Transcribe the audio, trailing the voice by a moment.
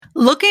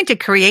Looking to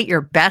create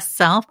your best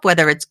self,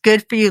 whether it's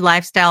good for you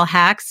lifestyle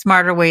hacks,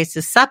 smarter ways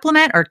to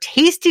supplement, or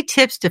tasty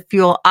tips to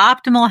fuel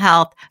optimal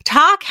health,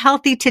 Talk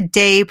Healthy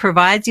Today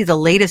provides you the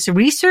latest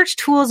research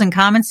tools and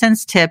common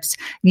sense tips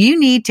you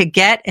need to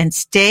get and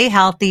stay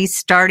healthy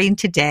starting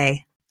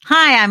today.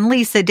 Hi, I'm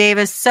Lisa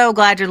Davis. So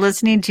glad you're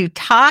listening to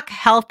Talk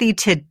Healthy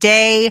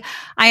Today.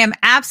 I am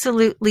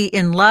absolutely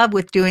in love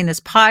with doing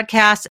this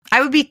podcast. I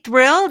would be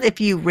thrilled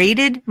if you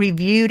rated,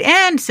 reviewed,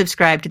 and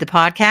subscribed to the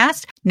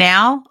podcast.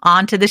 Now,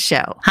 on to the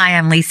show. Hi,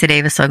 I'm Lisa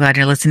Davis. So glad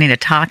you're listening to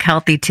Talk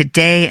Healthy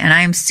Today. And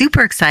I am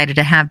super excited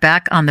to have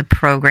back on the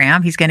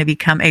program. He's going to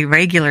become a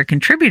regular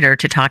contributor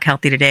to Talk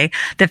Healthy Today,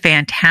 the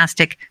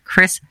fantastic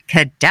Chris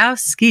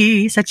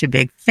Kadowski. Such a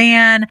big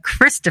fan.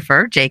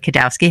 Christopher J.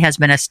 Kadowski has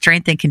been a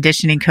strength and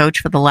conditioning coach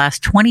for the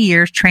last 20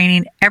 years,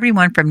 training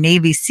everyone from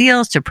Navy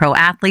SEALs to pro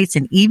athletes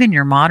and even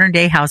your modern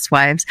day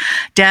housewives.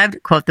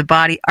 Dubbed, quote, the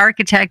body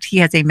architect, he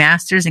has a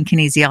master's in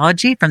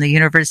kinesiology from the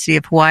University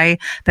of Hawaii,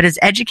 but has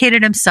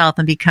educated himself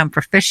and become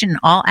proficient in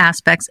all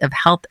aspects of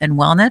health and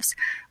wellness.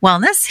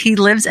 He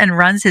lives and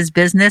runs his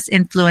business,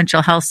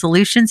 Influential Health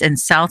Solutions, in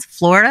South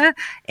Florida.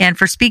 And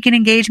for speaking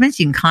engagements,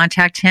 you can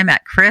contact him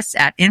at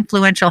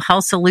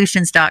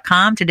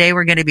chris@influentialhealthsolutions.com. Today,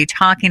 we're going to be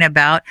talking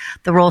about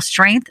the role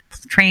strength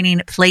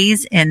training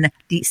plays in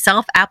the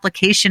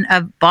self-application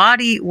of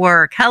body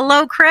work.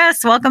 Hello,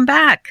 Chris. Welcome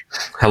back.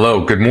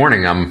 Hello. Good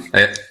morning. I'm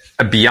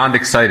beyond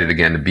excited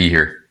again to be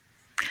here.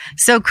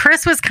 So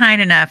Chris was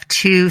kind enough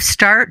to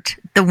start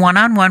the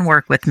one-on-one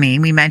work with me.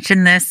 We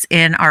mentioned this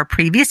in our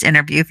previous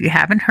interview. If you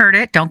haven't heard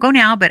it, don't go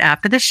now, but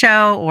after the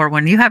show or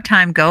when you have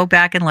time, go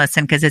back and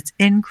listen because it's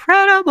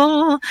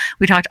incredible.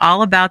 We talked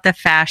all about the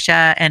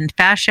fascia, and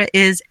fascia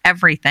is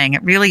everything.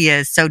 It really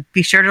is. So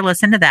be sure to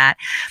listen to that.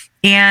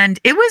 And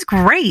it was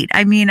great.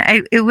 I mean,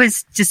 it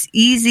was just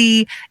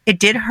easy. It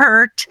did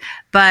hurt,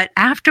 but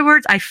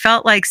afterwards I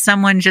felt like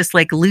someone just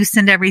like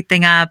loosened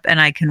everything up and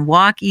I can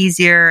walk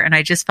easier and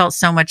I just felt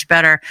so much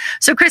better.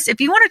 So Chris, if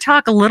you want to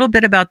talk a little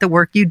bit about the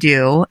work you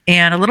do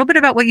and a little bit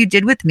about what you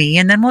did with me,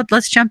 and then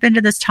let's jump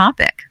into this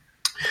topic.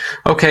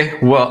 Okay.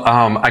 Well,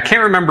 I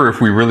can't remember if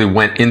we really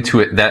went into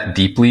it that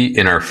deeply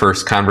in our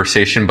first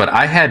conversation, but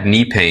I had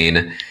knee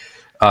pain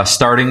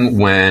starting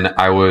when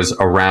I was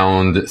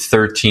around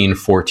 13,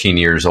 14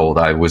 years old.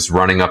 I was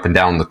running up and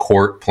down the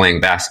court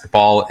playing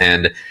basketball,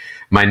 and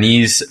my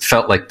knees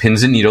felt like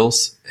pins and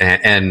needles.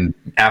 And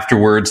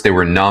afterwards, they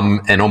were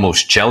numb and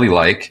almost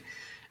jelly-like.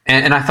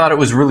 And I thought it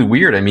was really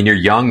weird. I mean, you're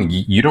young.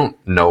 You don't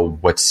know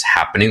what's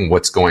happening,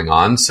 what's going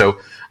on. So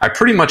I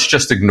pretty much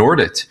just ignored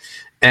it.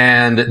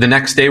 And the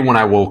next day when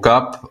I woke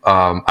up,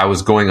 I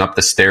was going up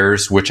the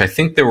stairs, which I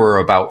think there were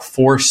about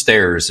 4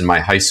 stairs in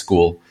my high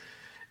school.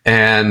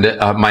 And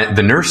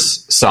the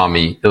nurse saw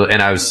me,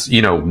 and I was,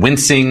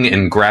 wincing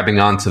and grabbing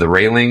onto the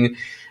railing.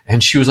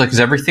 And she was like,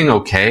 "Is everything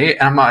okay?"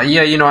 And I'm like,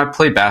 "Yeah, I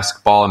play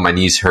basketball and my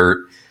knees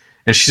hurt."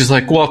 And she's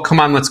like, "Well, come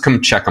on, let's come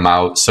check them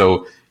out."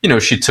 So,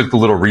 she took the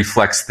little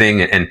reflex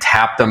thing and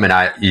tapped them, and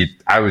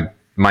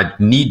my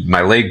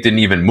leg didn't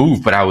even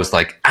move, but I was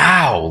like,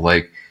 "Ow!"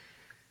 Like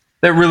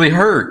that really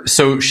hurt.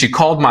 So she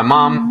called my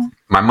mom. Mm-hmm.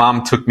 My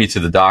mom took me to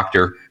the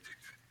doctor.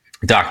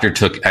 Doctor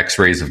took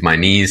X-rays of my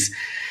knees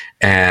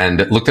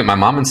and looked at my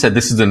mom and said,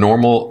 "This is the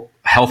normal,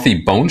 healthy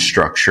bone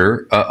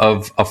structure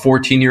of a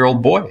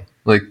 14-year-old boy.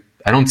 Like,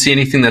 I don't see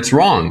anything that's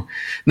wrong."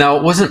 Now,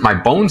 it wasn't my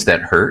bones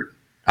that hurt.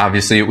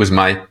 Obviously, it was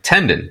my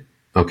tendon.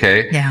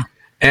 Okay. Yeah.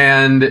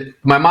 And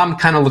my mom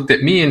kind of looked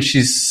at me and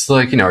she's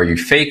like, "Are you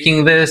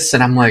faking this?"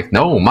 And I'm like,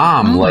 "No,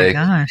 Mom." Oh my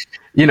gosh.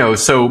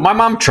 So my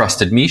mom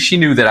trusted me. She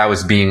knew that I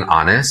was being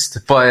honest,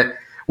 but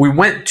we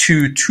went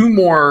to 2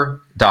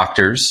 more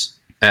doctors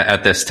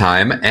at this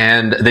time,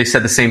 and they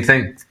said the same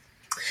thing.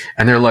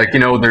 And they're like,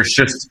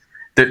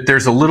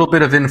 there's a little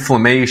bit of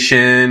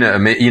inflammation,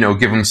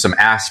 give them some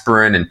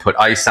aspirin and put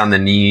ice on the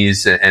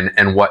knees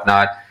and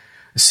whatnot.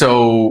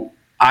 So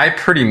I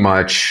pretty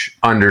much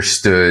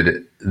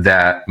understood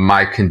that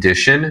my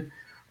condition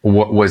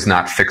was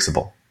not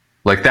fixable.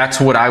 Like,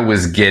 that's what I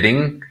was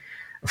getting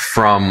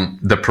from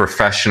the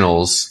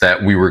professionals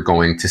that we were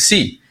going to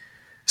see.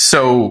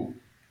 So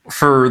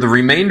for the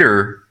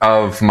remainder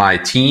of my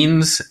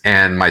teens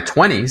and my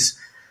 20s,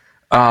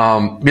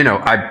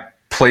 I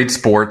played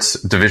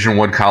sports, Division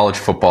I college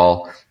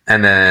football,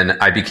 and then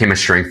I became a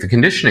strength and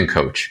conditioning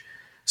coach.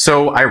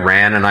 So I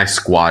ran and I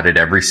squatted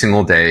every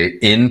single day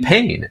in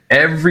pain.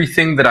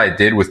 Everything that I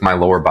did with my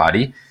lower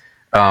body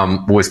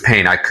was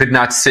pain. I could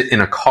not sit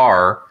in a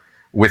car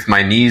with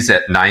my knees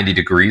at 90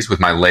 degrees, with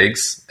my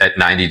legs at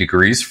 90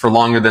 degrees for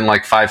longer than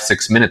like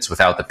 5-6 minutes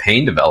without the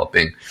pain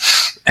developing.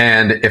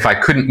 And if I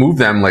couldn't move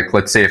them, like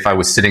let's say if I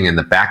was sitting in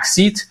the back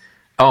seat,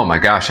 oh my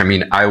gosh, I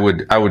mean, I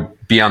would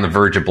be on the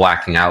verge of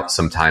blacking out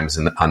sometimes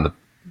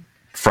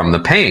from the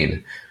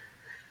pain.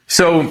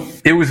 So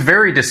it was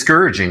very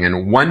discouraging.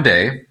 And one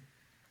day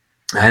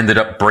I ended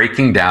up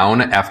breaking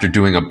down after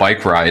doing a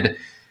bike ride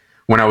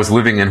when I was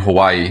living in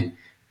Hawaii.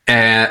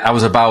 And I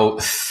was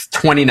about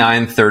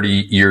 29, 30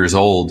 years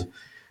old.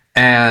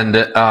 And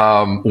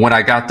when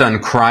I got done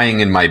crying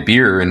in my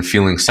beer and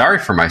feeling sorry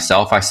for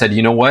myself, I said,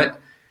 you know what?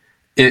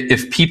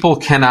 if people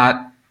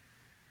cannot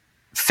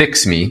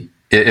fix me,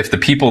 if the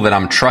people that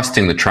I'm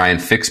trusting to try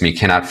and fix me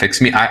cannot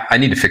fix me, I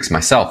need to fix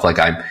myself. Like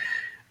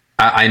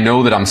I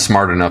know that I'm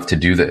smart enough to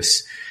do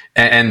this.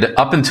 And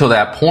up until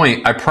that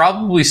point, I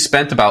probably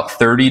spent about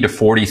 $30,000 to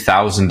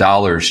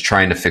 $40,000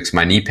 trying to fix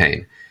my knee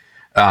pain.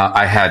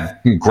 I had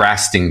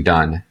grafting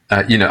done,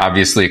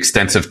 obviously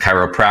extensive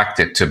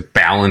chiropractic to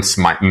balance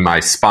my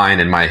spine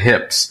and my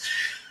hips.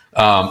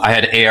 I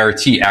had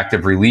ART,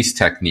 active release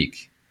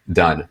technique,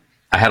 done.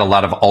 I had a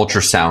lot of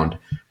ultrasound,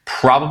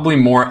 probably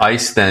more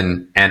ice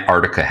than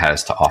Antarctica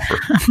has to offer.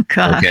 Oh,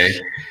 gosh. Okay,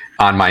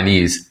 on my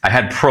knees. I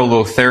had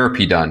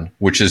prolotherapy done,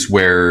 which is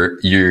where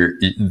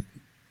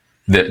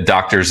the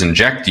doctors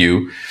inject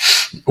you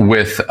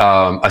with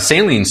a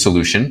saline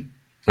solution.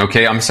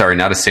 Okay, I'm sorry,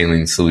 not a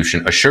saline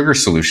solution, a sugar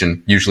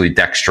solution, usually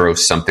dextrose,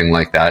 something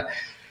like that.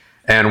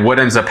 And what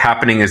ends up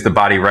happening is the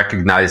body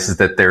recognizes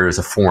that there is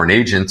a foreign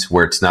agent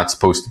where it's not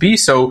supposed to be.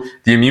 So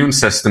the immune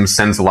system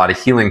sends a lot of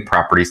healing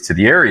properties to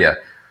the area.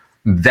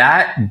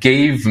 That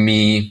gave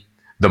me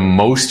the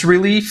most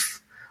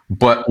relief,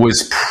 but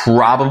was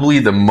probably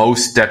the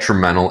most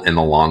detrimental in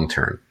the long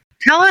term.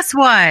 Tell us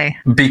why.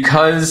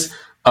 Because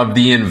of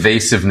the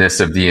invasiveness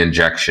of the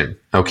injection.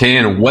 Okay,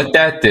 and what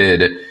that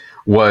did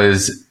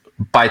was,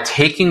 by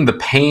taking the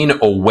pain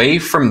away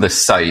from the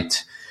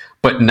site,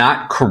 but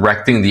not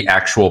correcting the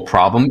actual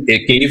problem,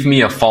 it gave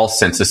me a false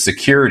sense of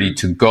security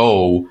to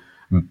go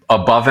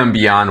above and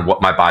beyond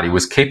what my body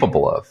was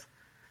capable of.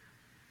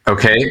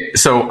 Okay,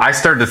 so I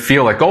started to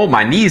feel like, oh,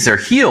 my knees are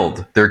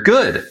healed. They're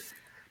good.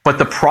 But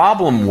the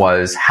problem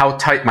was how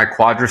tight my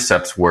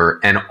quadriceps were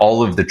and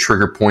all of the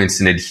trigger points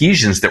and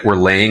adhesions that were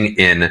laying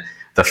in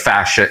the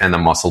fascia and the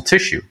muscle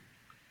tissue.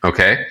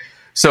 Okay,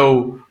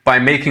 so by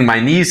making my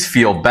knees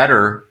feel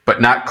better,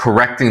 but not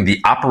correcting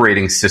the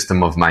operating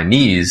system of my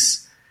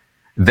knees,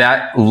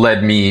 that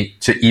led me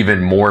to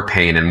even more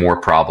pain and more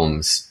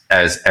problems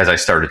as I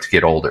started to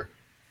get older.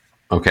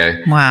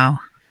 Okay. Wow.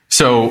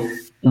 So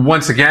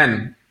once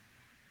again,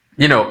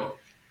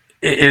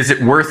 is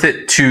it worth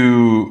it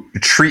to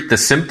treat the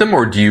symptom,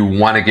 or do you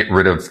want to get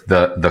rid of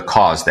the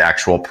cause, the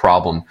actual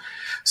problem?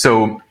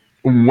 So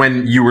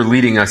when you were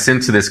leading us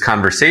into this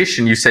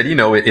conversation, you said,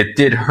 it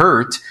did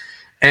hurt.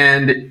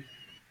 And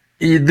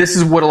this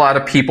is what a lot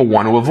of people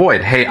want to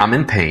avoid. Hey, I'm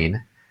in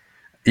pain.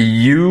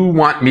 You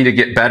want me to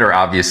get better,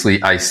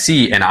 obviously, I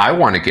see, and I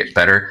want to get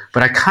better,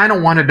 but I kind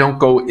of I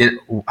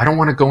don't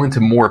want to go into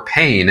more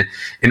pain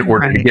in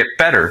order to get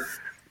better.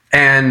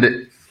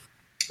 And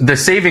the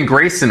saving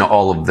grace in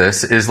all of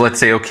this is, let's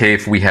say, okay,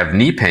 if we have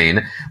knee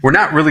pain, we're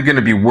not really going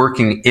to be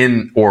working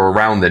in or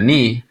around the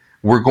knee.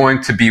 We're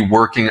going to be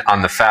working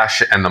on the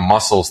fascia and the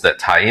muscles that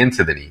tie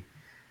into the knee.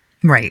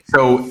 Right.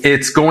 So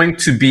it's going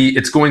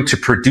to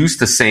produce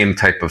the same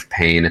type of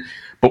pain,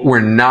 but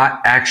we're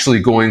not actually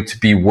going to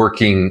be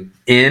working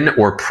in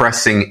or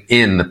pressing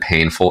in the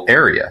painful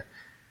area.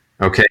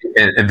 Okay.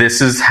 And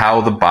this is how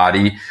the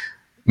body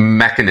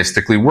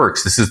mechanistically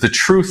works. This is the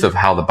truth of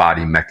how the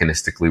body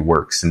mechanistically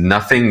works.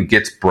 Nothing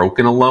gets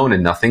broken alone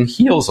and nothing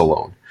heals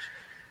alone.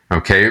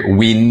 Okay.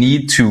 We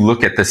need to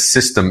look at the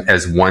system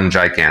as one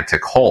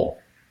gigantic whole.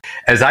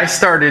 As I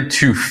started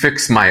to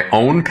fix my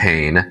own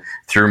pain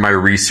through my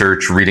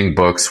research, reading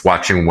books,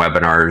 watching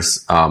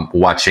webinars,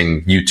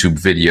 watching YouTube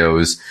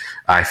videos,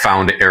 I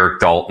found Eric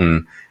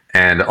Dalton,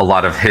 and a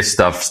lot of his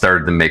stuff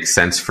started to make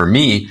sense for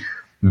me.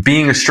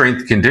 Being a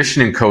strength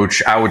conditioning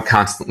coach, I would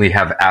constantly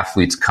have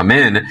athletes come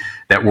in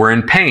that were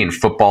in pain.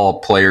 Football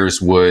players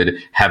would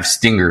have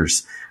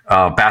stingers.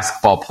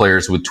 Basketball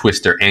players would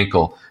twist their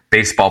ankle.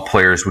 Baseball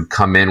players would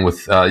come in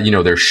with,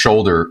 their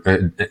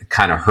shoulder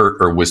kind of hurt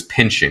or was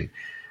pinching.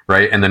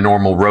 Right. And the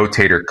normal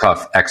rotator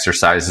cuff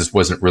exercises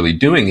wasn't really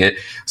doing it.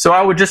 So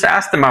I would just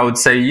ask them, I would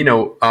say,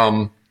 you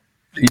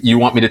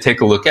want me to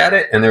take a look at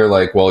it? And they're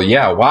like, well,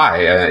 yeah,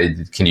 why?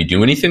 Can you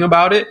do anything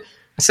about it?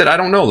 I said, I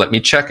don't know. Let me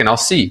check and I'll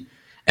see.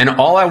 And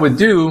all I would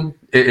do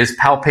is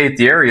palpate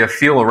the area,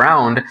 feel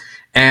around,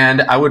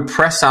 and I would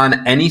press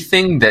on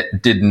anything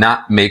that did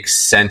not make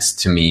sense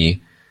to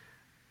me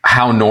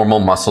how normal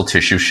muscle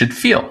tissue should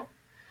feel.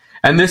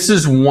 And this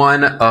is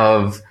one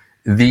of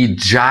the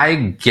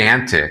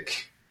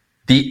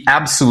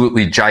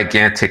absolutely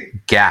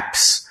gigantic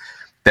gaps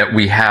that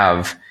we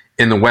have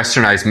in the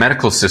westernized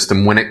medical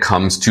system when it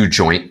comes to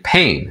joint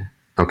pain.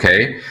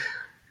 Okay?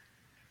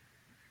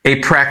 A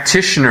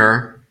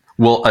practitioner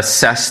will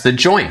assess the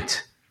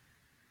joint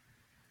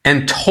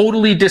and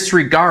totally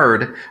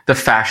disregard the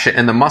fascia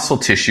and the muscle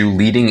tissue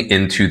leading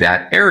into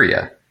that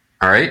area.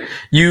 All right?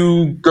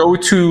 You go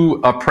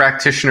to a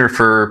practitioner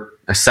for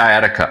a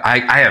sciatica.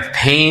 I have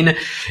pain.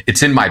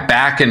 It's in my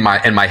back and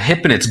my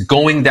hip, and it's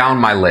going down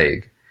my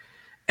leg.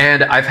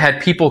 And I've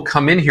had people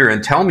come in here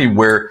and tell me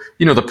where,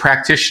 the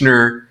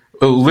practitioner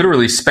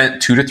literally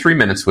spent 2 to 3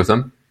 minutes with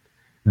them,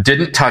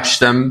 didn't touch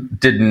them,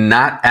 did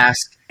not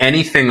ask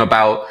anything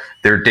about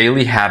their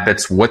daily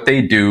habits, what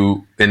they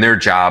do in their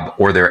job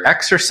or their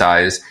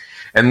exercise,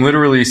 and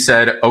literally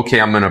said,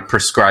 okay, I'm going to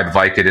prescribe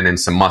Vicodin and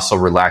some muscle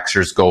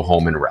relaxers, go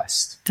home and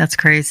rest. That's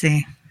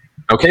crazy.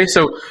 Okay,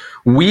 so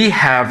we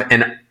have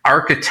an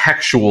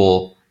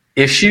architectural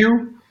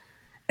issue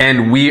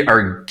and we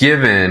are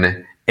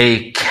given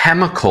a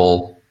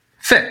chemical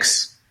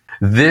fix.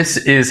 This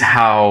is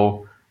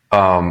how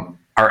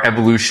our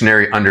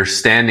evolutionary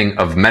understanding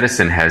of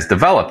medicine has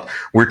developed.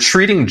 We're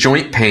treating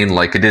joint pain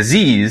like a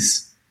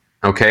disease,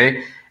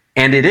 okay?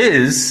 And it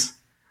is,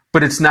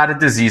 but it's not a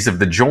disease of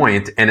the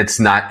joint, and it's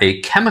not a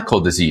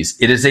chemical disease.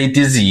 It is a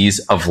disease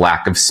of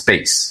lack of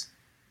space.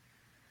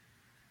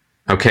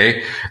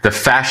 Okay? The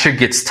fascia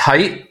gets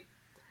tight.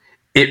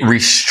 It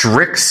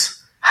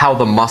restricts how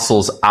the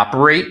muscles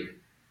operate.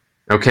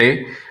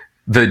 Okay?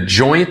 The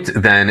joint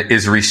then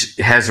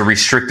has a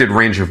restricted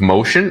range of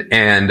motion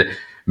and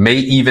may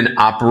even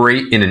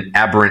operate in an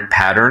aberrant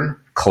pattern,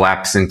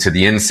 collapsing to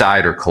the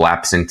inside or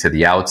collapsing to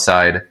the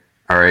outside.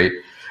 All right?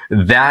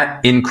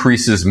 That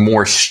increases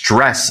more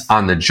stress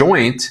on the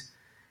joint.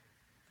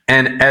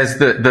 And as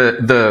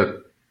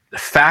the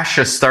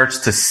fascia starts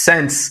to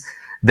sense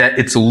that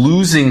it's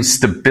losing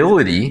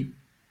stability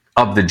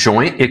of the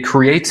joint, it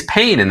creates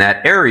pain in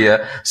that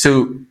area.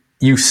 So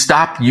you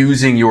stop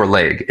using your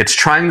leg. It's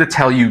trying to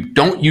tell you,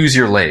 don't use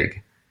your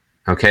leg.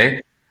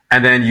 Okay?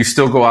 And then you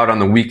still go out on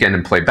the weekend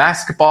and play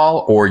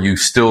basketball, or you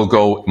still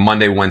go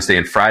Monday, Wednesday,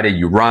 and Friday,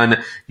 you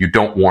run, you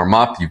don't warm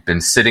up, you've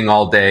been sitting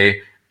all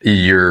day,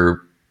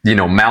 you're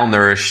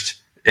malnourished,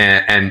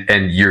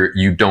 and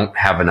you don't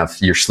have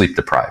enough, you're sleep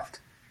deprived.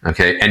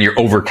 Okay. And you're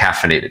over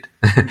caffeinated.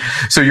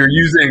 So you're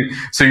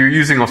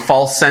using a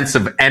false sense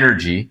of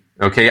energy.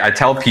 Okay. I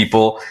tell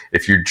people,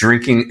 if you're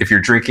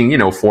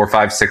drinking, 4,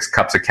 5, 6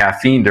 cups of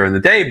caffeine during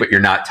the day, but you're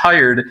not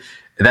tired,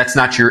 that's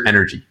not your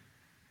energy.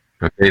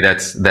 Okay.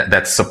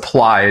 That's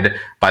supplied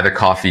by the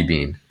coffee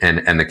bean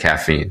and the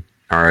caffeine.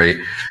 All right.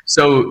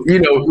 So,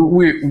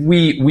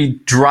 we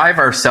drive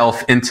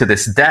ourselves into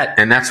this debt,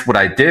 and that's what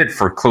I did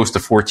for close to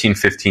 14,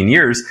 15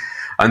 years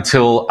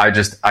until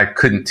I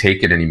couldn't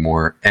take it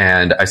anymore.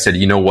 And I said,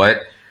 you know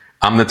what?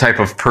 I'm the type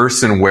of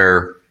person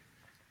where,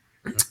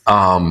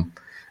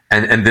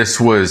 and this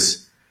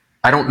was,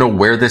 I don't know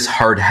where this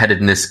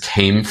hard-headedness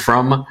came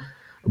from,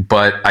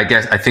 but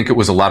I think it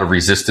was a lot of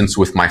resistance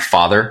with my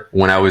father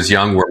when I was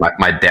young, where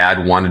my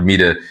dad wanted me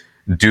to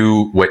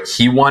do what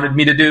he wanted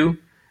me to do.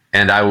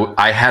 And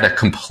I had a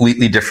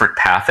completely different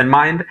path in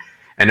mind.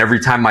 And every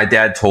time my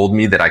dad told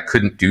me that I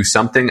couldn't do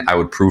something, I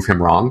would prove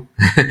him wrong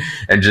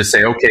and just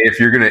say, okay, if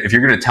you're going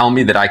to tell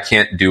me that I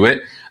can't do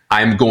it,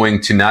 I'm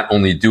going to not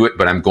only do it,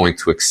 but I'm going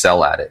to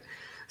excel at it.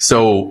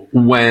 So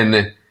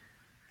when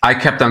I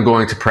kept on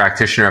going to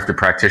practitioner after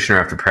practitioner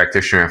after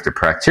practitioner after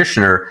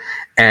practitioner,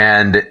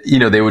 and,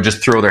 they would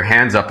just throw their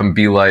hands up and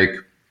be like,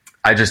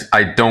 I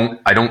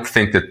don't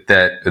think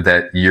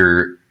that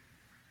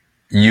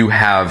you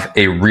have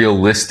a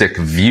realistic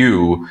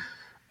view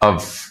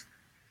of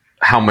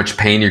how much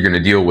pain you're going to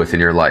deal with in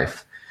your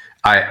life.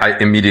 I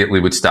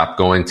immediately would stop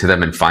going to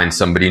them and find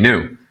somebody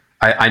new.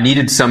 I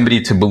needed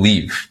somebody to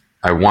believe.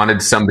 I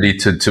wanted somebody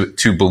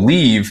to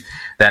believe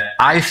that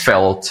I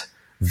felt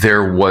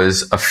there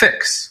was a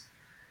fix.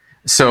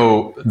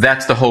 So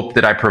that's the hope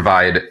that I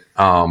provide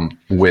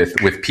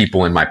with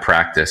people in my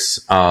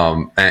practice.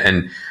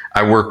 And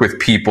I work with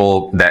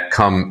people that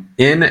come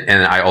in,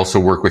 and I also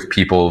work with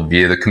people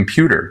via the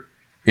computer,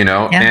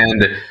 Yeah.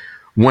 And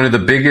one of the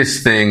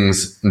biggest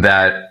things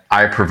that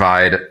I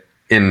provide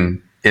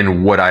in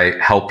what I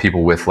help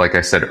people with, like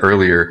I said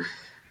earlier,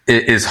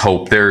 is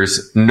hope.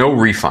 There's no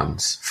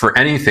refunds for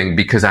anything,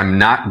 because I'm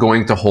not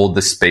going to hold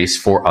the space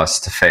for us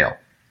to fail.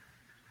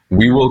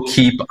 We will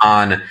keep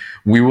on.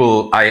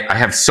 I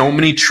have so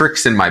many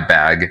tricks in my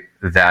bag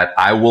that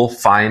I will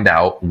find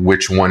out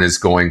which one is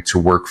going to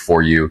work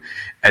for you.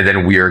 And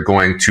then we are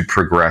going to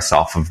progress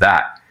off of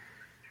that.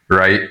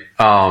 Right.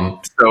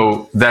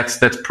 So that's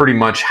pretty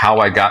much how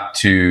I got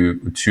to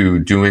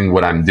doing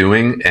what I'm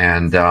doing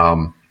and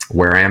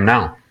where I am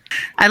now.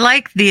 I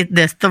like the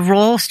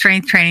role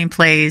strength training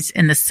plays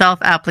in the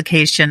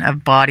self-application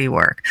of body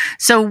work.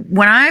 So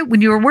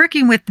when you were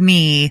working with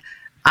me,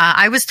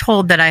 I was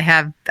told that I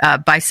have,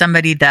 by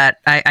somebody that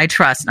I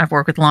trust, and I've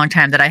worked with a long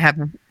time, that I have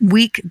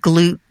weak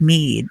glute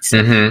meads.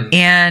 Mm-hmm.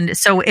 And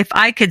so if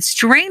I could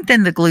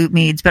strengthen the glute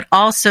meads, but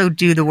also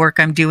do the work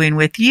I'm doing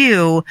with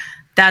you,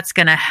 that's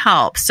going to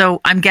help.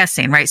 So I'm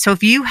guessing, right? So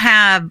if you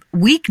have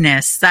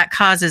weakness, that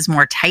causes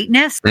more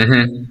tightness.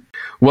 Mm-hmm.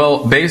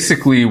 Well,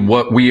 basically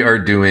what we are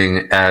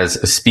doing as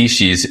a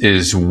species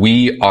is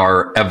we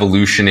are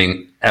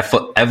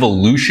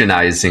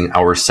evolutionizing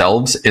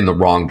ourselves in the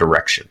wrong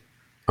direction.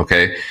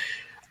 Okay.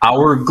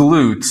 Our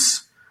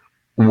glutes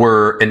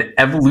were an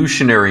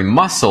evolutionary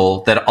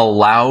muscle that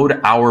allowed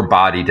our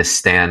body to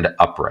stand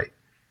upright.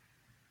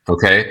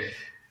 Okay.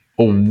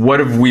 What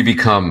have we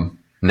become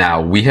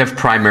now? We have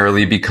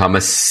primarily become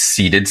a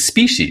seated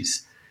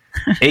species.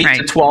 8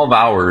 right. to 12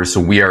 hours,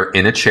 we are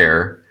in a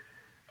chair,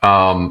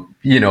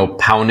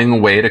 pounding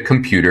away at a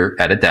computer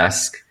at a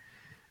desk,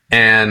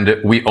 and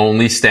we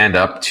only stand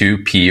up to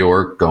pee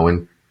or go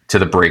into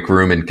the break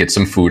room and get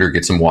some food or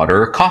get some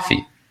water or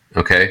coffee.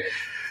 Okay.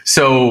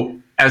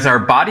 So as our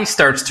body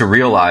starts to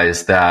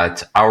realize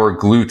that our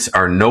glutes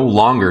are no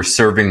longer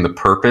serving the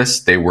purpose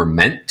they were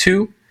meant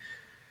to,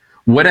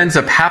 what ends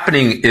up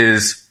happening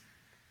is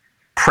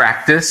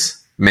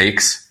practice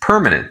makes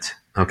permanent.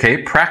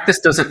 Okay? Practice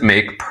doesn't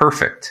make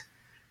perfect.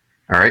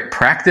 All right?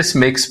 Practice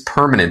makes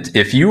permanent.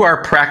 If you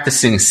are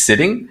practicing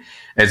sitting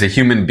as a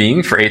human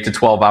being for 8 to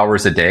 12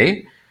 hours a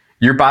day,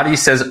 your body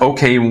says,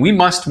 okay, we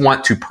must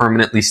want to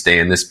permanently stay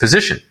in this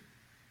position.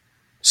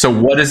 So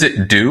what does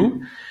it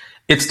do?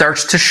 It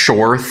starts to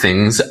shore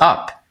things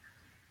up,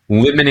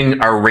 limiting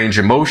our range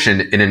of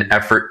motion in an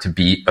effort to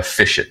be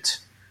efficient.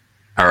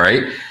 All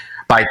right?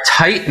 By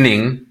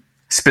tightening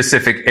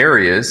specific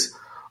areas,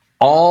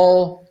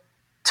 all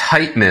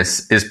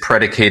tightness is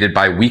predicated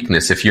by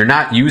weakness. If you're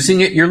not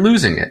using it, you're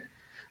losing it.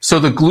 So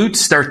the glutes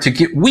start to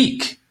get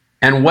weak.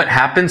 And what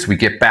happens? We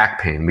get back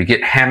pain. We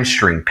get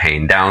hamstring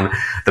pain down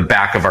the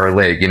back of our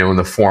leg, in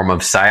the form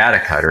of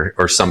sciatica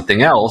or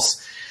something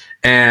else.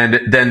 And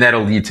then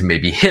that'll lead to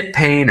maybe hip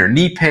pain or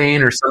knee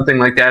pain or something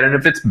like that. And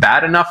if it's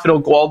bad enough, it'll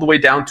go all the way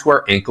down to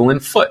our ankle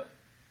and foot.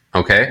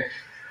 Okay?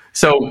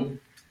 So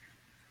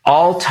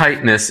all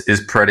tightness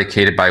is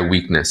predicated by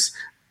weakness.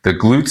 The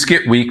glutes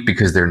get weak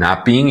because they're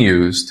not being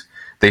used.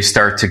 They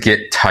start to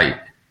get tight.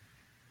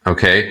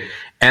 Okay?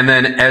 And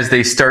then as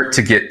they start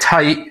to get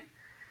tight,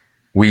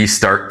 we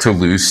start to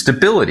lose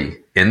stability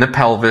in the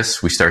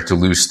pelvis. We start to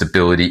lose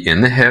stability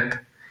in the hip.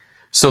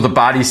 So the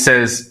body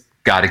says,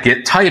 got to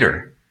get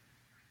tighter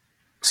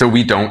so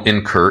we don't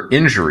incur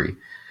injury.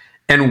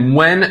 And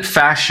when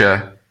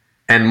fascia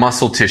and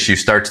muscle tissue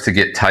starts to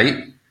get tight,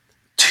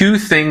 two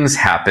things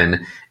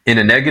happen in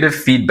a negative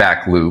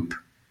feedback loop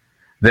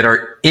that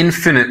are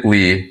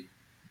infinitely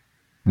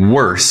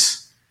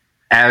worse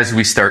as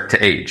we start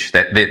to age.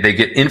 That they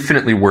get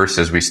infinitely worse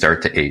as we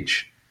start to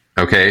age.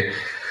 Okay?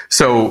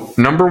 So,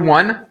 number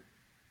one,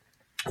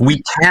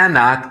 we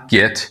cannot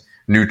get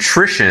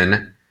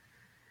nutrition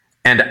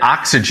and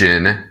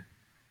oxygen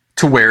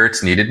to where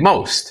it's needed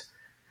most.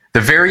 The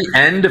very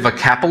end of a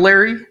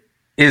capillary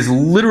is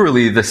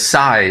literally the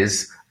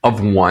size of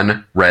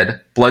one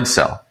red blood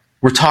cell.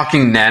 We're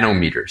talking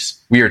nanometers.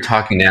 We are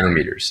talking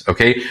nanometers,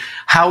 okay?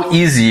 How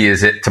easy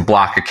is it to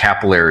block a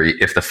capillary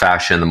if the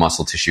fascia and the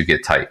muscle tissue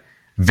get tight?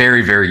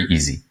 Very, very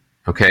easy,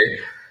 okay?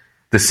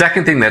 The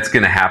second thing that's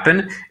going to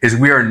happen is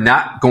we are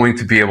not going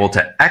to be able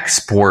to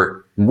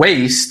export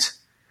waste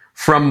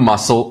from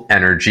muscle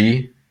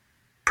energy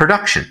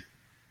production.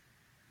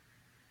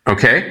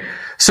 Okay?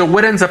 So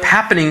what ends up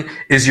happening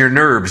is your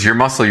nerves, your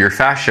muscle, your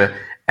fascia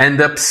end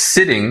up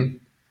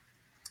sitting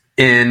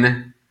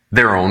in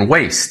their own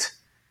waste.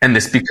 And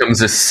this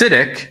becomes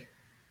acidic,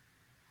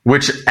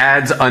 which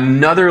adds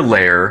another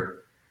layer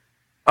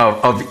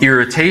of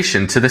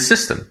irritation to the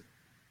system.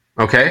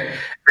 Okay?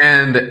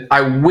 And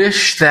I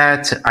wish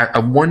that, I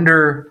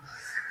wonder,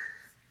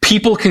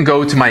 people can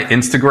go to my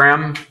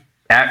Instagram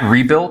at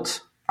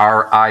Rebuilt,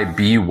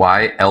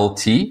 RIBYLT.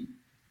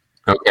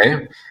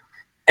 Okay?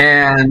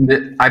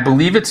 And I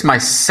believe it's my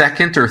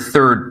second or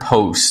third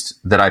post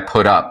that I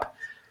put up.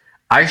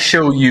 I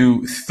show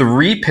you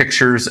 3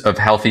 pictures of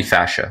healthy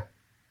fascia,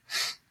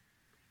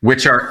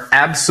 which are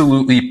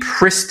absolutely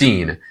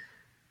pristine.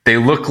 They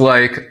look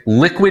like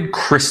liquid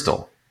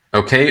crystal,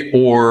 okay?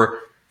 Or,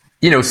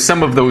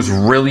 some of those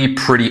really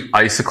pretty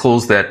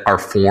icicles that are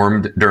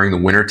formed during the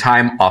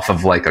wintertime off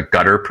of like a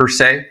gutter per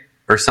se,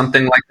 or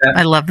something like that.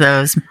 I love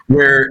those.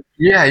 Where,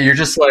 you're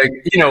just like,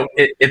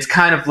 it's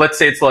kind of, let's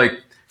say it's like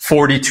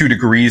 42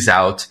 degrees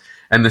out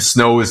and the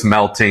snow is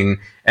melting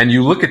and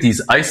you look at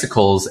these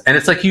icicles and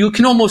it's like you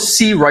can almost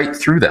see right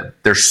through them.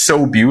 They're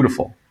so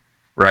beautiful,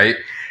 right?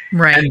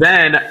 Right. And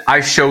then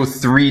I show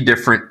 3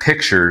 different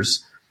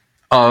pictures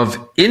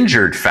of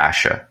injured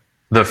fascia.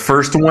 The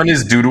first one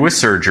is due to a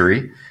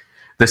surgery.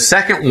 The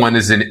second one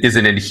is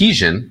an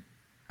adhesion,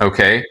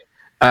 okay?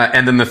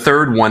 And then the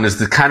third one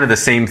is kind of the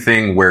same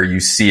thing where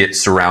you see it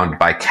surrounded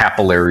by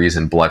capillaries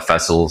and blood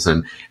vessels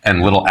and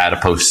little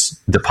adipose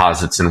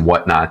deposits and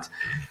whatnot.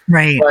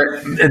 Right.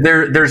 But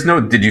there's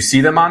no, did you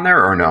see them on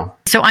there or no?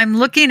 So I'm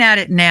looking at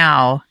it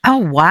now. Oh,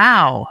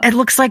 wow. It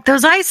looks like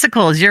those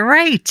icicles. You're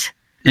right.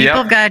 People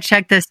have got to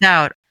check this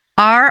out.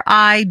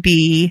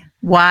 RIBYLT.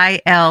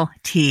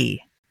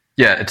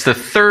 Yeah, it's the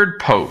third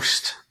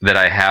post that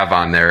I have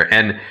on there.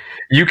 And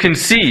you can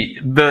see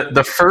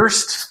the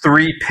first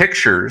 3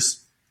 pictures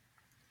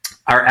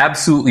are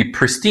absolutely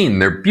pristine.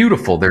 They're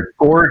beautiful. They're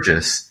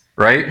gorgeous,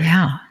 right?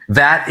 Yeah.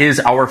 That is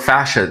our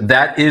fascia.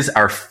 That is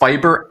our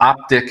fiber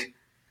optic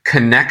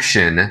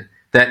connection.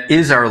 That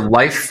is our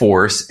life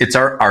force. It's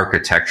our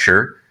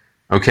architecture.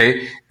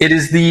 Okay? It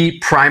is the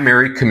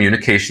primary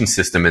communication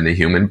system in the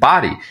human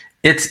body.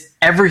 It's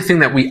everything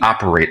that we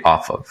operate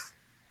off of.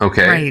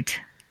 Okay? Right.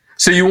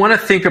 So you want to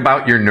think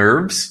about your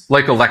nerves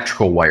like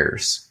electrical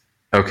wires,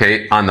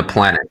 okay, on the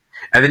planet.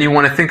 And then you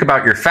want to think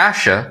about your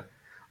fascia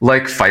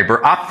like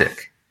fiber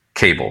optic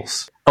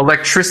cables.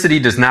 Electricity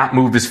does not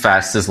move as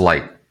fast as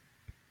light.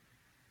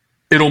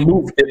 It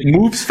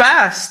moves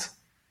fast.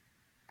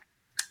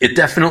 It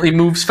definitely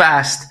moves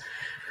fast,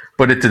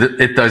 but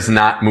it does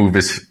not move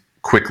as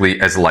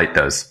quickly as light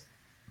does.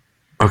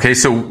 Okay,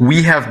 so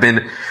we have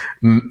been,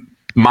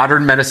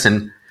 modern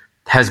medicine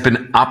has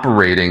been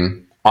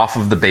operating off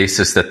of the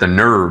basis that the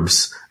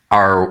nerves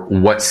are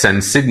what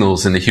send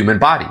signals in the human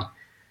body.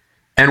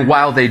 And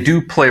while they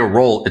do play a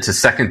role, it's a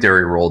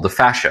secondary role, the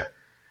fascia.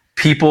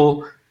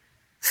 People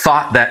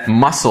thought that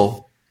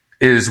muscle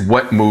is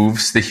what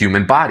moves the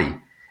human body.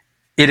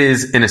 It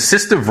is an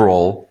assistive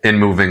role in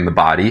moving the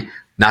body,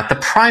 not the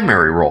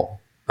primary role.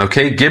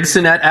 Okay,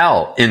 Gibson et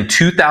al. In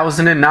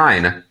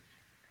 2009,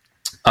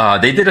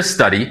 they did a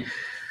study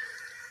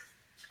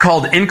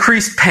called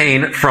Increased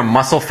Pain from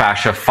Muscle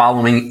Fascia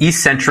Following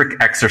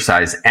Eccentric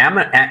Exercise,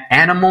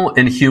 Animal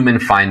and Human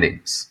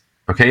Findings.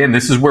 Okay, and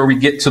this is where we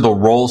get to the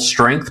role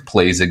strength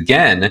plays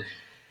again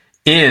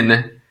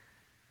in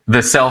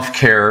the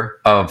self-care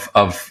of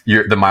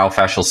the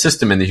myofascial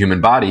system in the human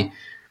body,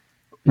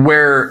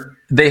 where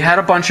they had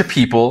a bunch of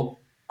people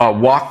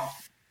walk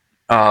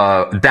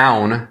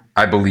down,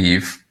 I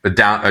believe,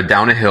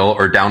 down a hill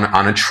or down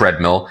on a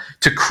treadmill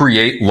to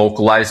create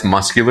localized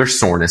muscular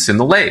soreness in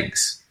the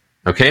legs.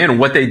 Okay, and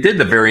what they did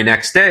the very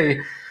next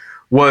day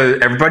was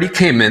everybody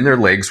came in, their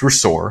legs were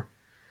sore,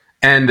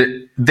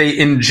 and they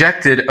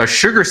injected a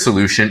sugar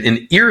solution,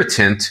 an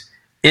irritant,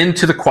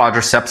 into the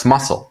quadriceps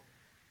muscle.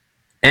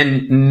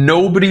 And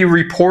nobody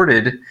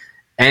reported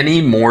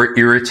any more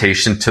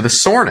irritation to the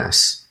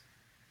soreness.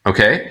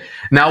 Okay?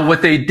 Now,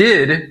 what they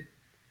did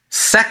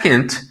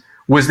second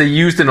was they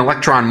used an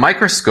electron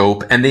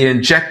microscope and they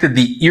injected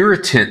the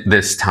irritant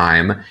this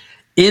time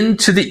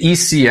into the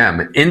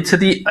ECM, into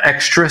the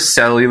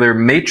extracellular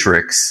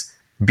matrix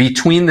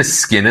between the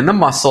skin and the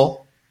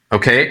muscle.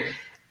 Okay?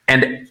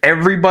 And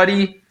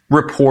everybody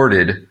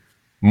reported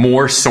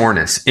more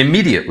soreness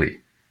immediately.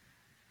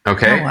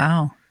 Okay? Oh,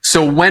 wow.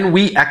 So when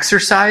we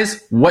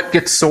exercise, what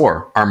gets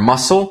sore? Our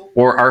muscle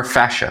or our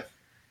fascia?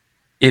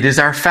 It is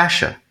our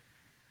fascia.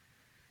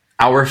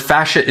 Our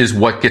fascia is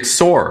what gets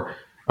sore.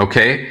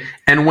 Okay?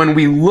 And when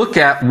we look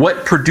at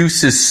what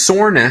produces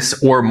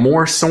soreness or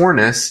more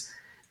soreness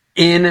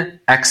in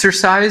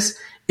exercise,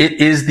 it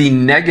is the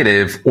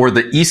negative or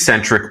the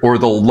eccentric or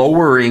the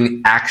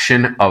lowering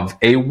action of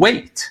a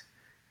weight.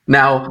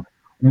 Now,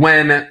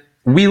 when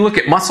we look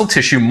at muscle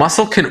tissue,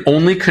 muscle can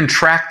only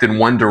contract in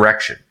one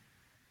direction.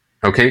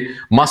 Okay?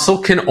 Muscle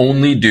can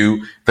only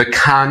do the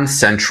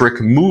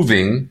concentric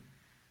moving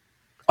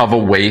of a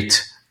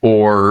weight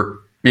or,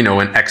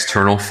 an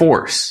external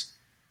force.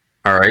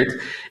 All right?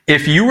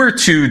 If you were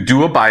to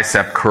do a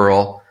bicep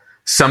curl,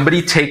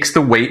 somebody takes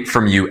the weight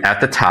from you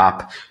at the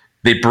top,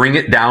 they bring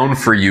it down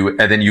for you,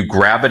 and then you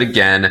grab it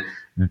again,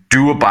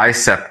 do a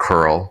bicep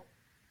curl.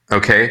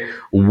 Okay?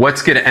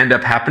 What's going to end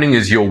up happening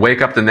is you'll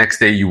wake up the next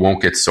day, you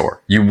won't get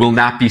sore. You will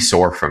not be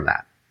sore from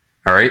that.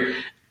 All right?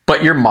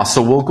 But your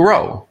muscle will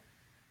grow.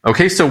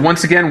 Okay? So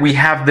once again, we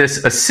have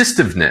this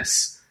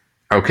assistiveness,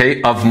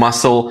 okay, of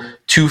muscle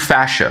to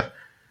fascia.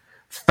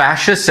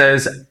 Fascia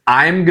says,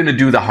 I'm going to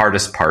do the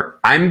hardest part.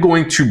 I'm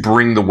going to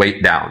bring the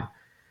weight down.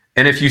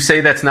 And if you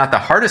say that's not the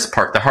hardest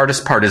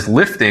part is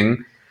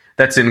lifting,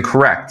 that's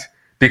incorrect.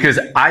 Because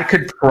I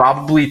could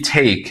probably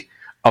take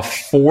a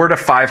 400 to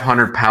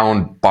 500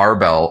 pound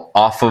barbell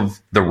off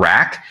of the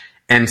rack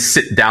and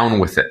sit down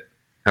with it.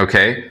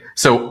 Okay?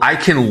 So I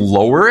can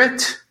lower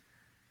it,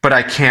 but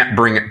I can't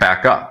bring it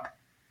back up.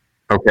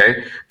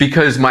 Okay?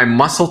 Because my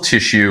muscle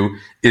tissue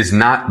is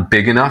not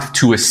big enough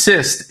to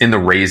assist in the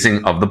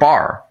raising of the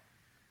bar.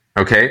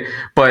 Okay?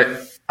 But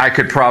I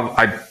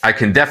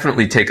can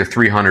definitely take a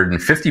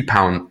 350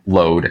 pound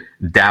load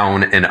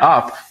down and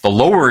up. The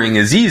lowering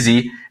is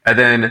easy, and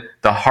then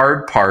the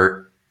hard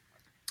part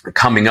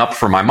coming up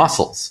for my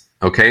muscles.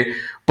 Okay?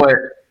 But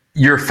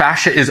your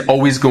fascia is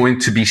always going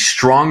to be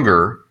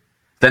stronger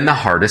than the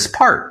hardest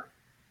part.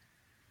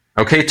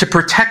 Okay? To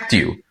protect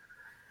you.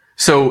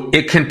 So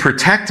it can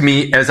protect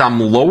me as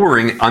I'm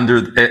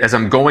as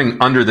I'm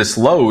going under this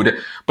load.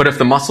 But if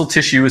the muscle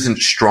tissue isn't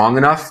strong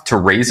enough to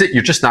raise it,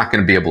 you're just not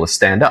going to be able to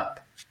stand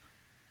up.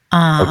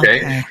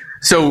 Okay?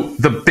 So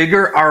the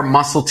bigger our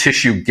muscle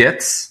tissue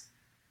gets,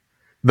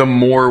 the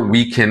more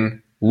we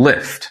can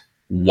lift.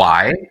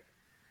 Why?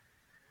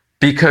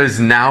 Because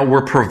now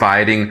we're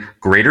providing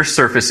greater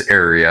surface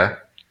area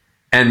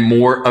and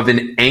more of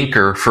an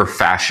anchor for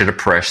fascia to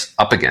press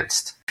up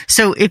against.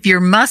 So if your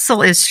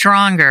muscle is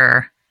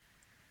stronger,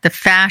 the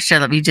fascia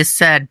that we just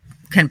said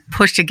can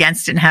push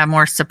against it and have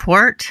more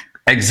support?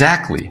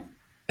 Exactly.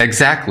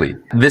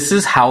 This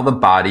is how the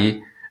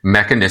body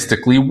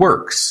mechanistically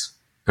works.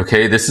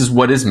 Okay, this is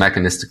what is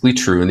mechanistically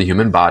true in the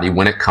human body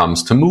when it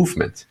comes to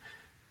movement.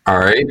 All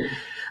right?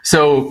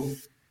 So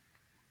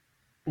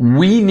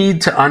we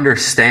need to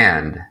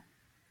understand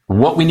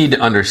what we need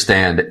to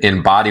understand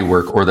in body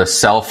work, or the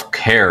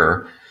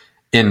self-care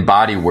in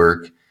body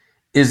work,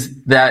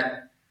 is that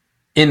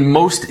in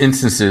most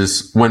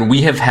instances, when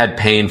we have had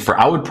pain for,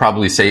 I would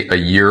probably say, a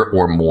year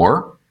or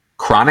more,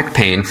 chronic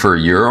pain for a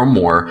year or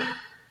more,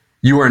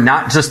 you are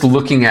not just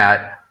looking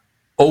at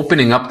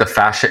opening up the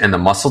fascia and the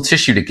muscle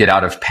tissue to get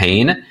out of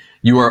pain.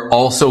 You are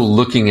also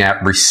looking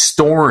at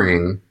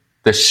restoring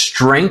the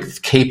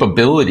strength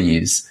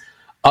capabilities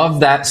of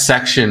that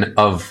section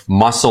of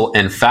muscle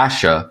and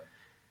fascia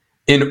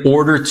in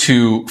order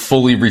to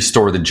fully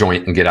restore the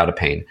joint and get out of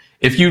pain.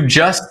 If you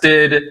just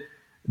did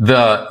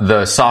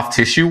the soft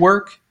tissue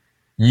work,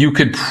 you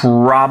could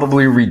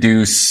probably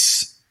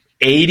reduce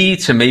 80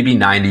 to maybe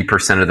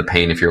 90% of the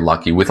pain if you're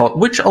lucky, which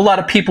a lot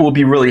of people will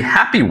be really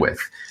happy with.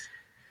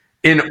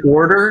 In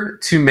order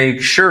to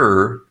make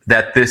sure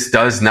that this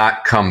does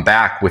not come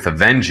back with a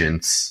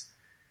vengeance,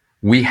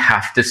 we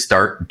have to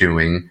start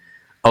doing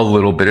a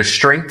little bit of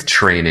strength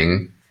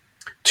training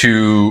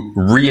to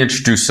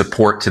reintroduce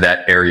support to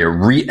that area,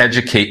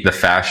 re-educate the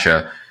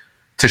fascia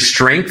to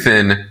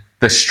strengthen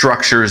the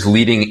structures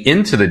leading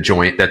into the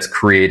joint that's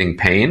creating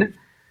pain,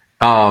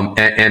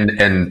 and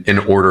in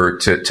order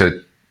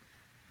to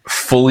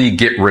fully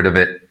get rid of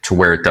it to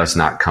where it does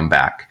not come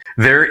back.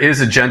 There is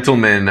a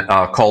gentleman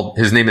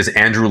his name is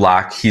Andrew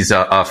Locke. He's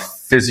a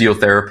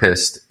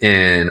physiotherapist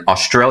in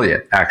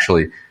Australia,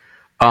 actually.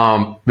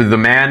 The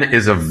man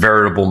is a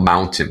veritable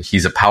mountain.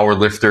 He's a power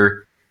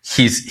lifter.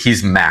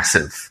 He's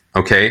massive.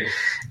 Okay.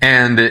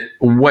 And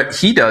what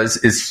he does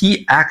is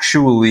he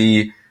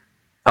actually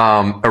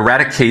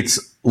eradicates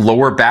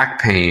lower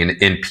back pain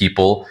in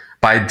people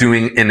by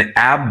doing an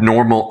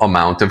abnormal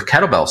amount of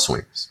kettlebell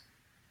swings.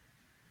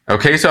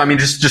 Okay. So, I mean,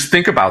 just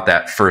think about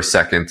that for a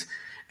second.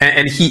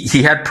 And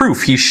he had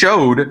proof. He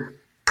showed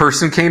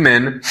person came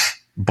in,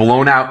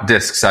 blown out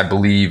discs, I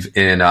believe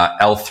in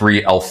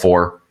L3,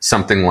 L4,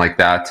 something like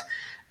that.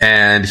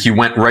 And he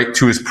went right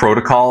to his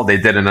protocol. They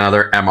did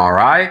another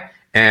MRI.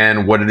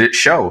 And what did it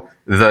show?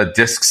 The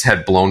discs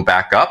had blown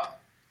back up.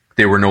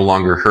 They were no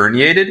longer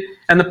herniated.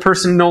 And the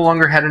person no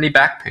longer had any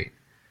back pain.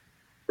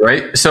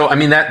 Right? So, I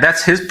mean,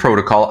 that's his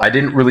protocol. I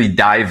didn't really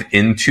dive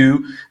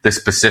into the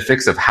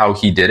specifics of how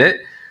he did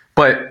it.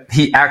 But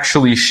he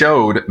actually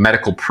showed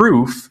medical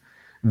proof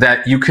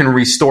that you can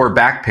restore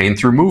back pain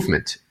through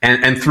movement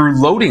and through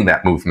loading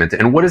that movement.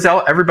 And what does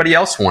everybody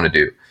else want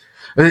to do?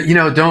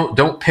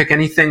 Don't pick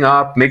anything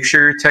up. Make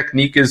sure your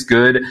technique is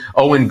good.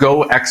 Oh, and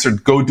go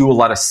do a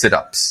lot of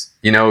sit-ups,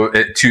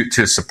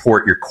 to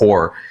support your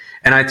core.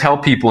 And I tell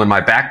people in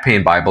my back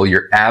pain Bible,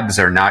 your abs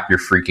are not your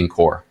freaking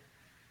core.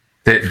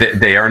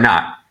 They are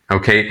not.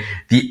 Okay.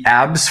 The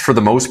abs, for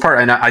the most part,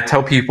 and I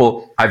tell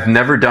people I've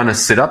never done a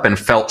sit-up and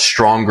felt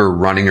stronger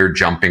running or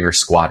jumping or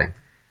squatting.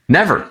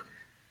 Never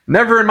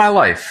in my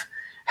life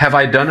have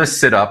I done a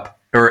sit-up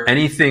or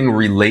anything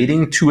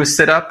relating to a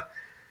sit-up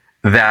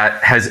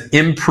that has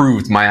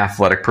improved my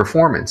athletic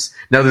performance.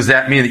 Now, does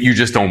that mean that you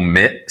just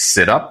omit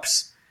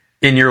sit-ups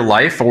in your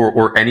life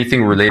or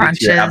anything related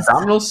Crunches. to your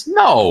abdominals?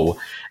 No,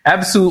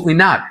 absolutely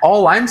not.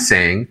 All I'm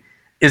saying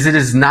is it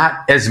is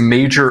not as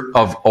major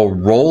of a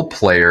role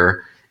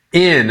player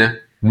in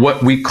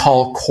what we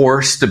call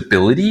core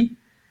stability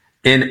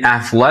in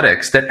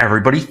athletics that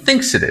everybody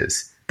thinks it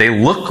is. They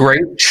look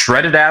great.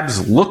 Shredded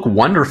abs look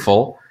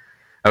wonderful.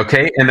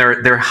 Okay. And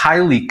they're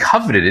highly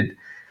coveted.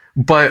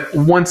 But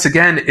once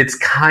again, it's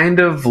kind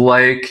of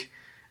like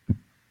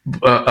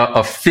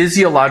a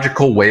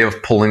physiological way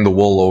of pulling the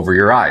wool over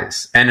your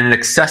eyes. And an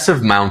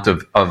excessive amount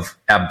of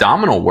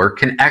abdominal work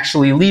can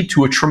actually lead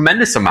to a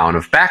tremendous amount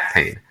of back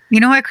pain. You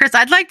know what, Chris?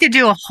 I'd like to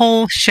do a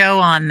whole show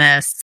on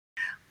this.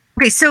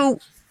 Okay, so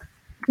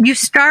you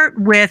start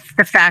with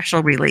the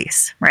fascial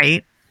release,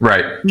 right?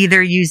 Right.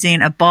 Either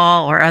using a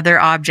ball or other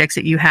objects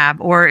that you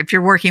have, or if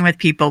you're working with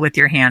people, with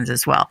your hands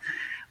as well.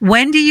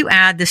 When do you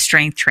add the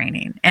strength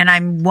training? And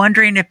I'm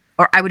wondering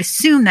or I would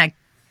assume that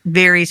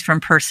varies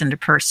from person to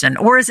person,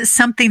 or is it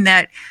something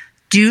that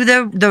do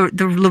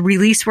the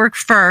release work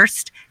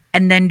first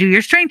and then do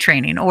your strength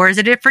training, or is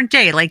it a different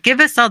day? Like, give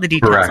us all the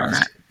details Correct. on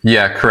that.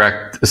 Yeah,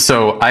 correct.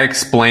 So I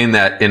explain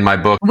that in my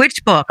book.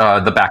 Which book?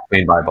 The Back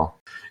Pain Bible.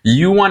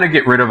 You want to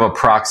get rid of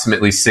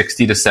approximately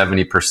 60 to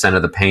 70%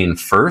 of the pain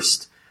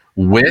first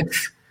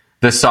with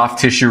the soft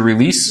tissue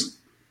release,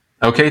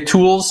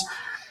 tools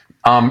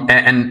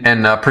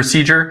and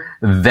procedure.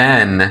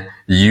 Then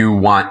you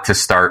want to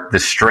start the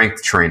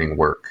strength training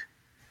work.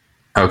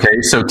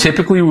 Okay, so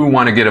typically we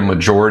want to get a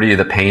majority of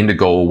the pain to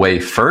go away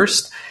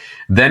first.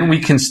 Then we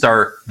can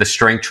start the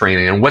strength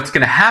training. And what's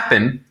going to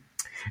happen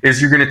is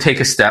you're going to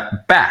take a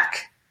step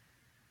back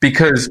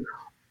because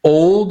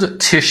old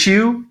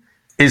tissue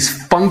is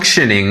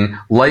functioning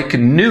like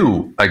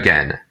new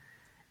again.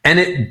 And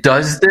it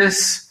does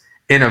this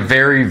in a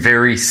very,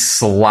 very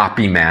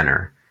sloppy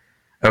manner.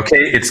 Okay,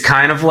 it's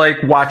kind of like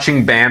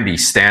watching Bambi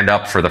stand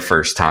up for the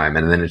first time,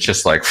 and then it's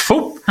just like,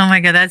 phoop. Oh my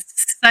God,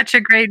 that's such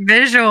a great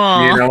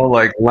visual.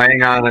 Like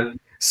laying on it.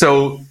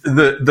 So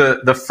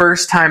the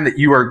first time that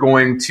you are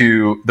going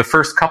to, the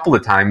first couple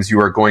of times you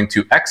are going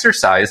to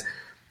exercise,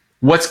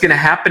 what's going to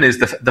happen is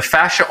the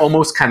fascia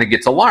almost kind of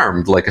gets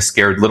alarmed like a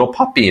scared little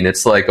puppy. And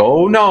it's like,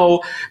 oh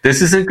no,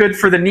 this isn't good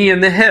for the knee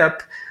and the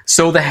hip.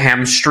 So the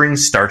hamstring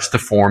starts to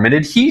form an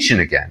adhesion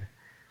again.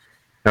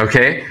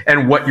 Okay.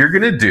 And what you're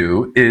going to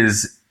do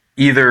is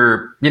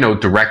either,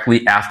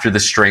 directly after the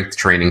strength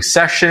training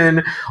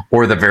session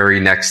or the very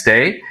next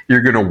day,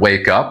 you're going to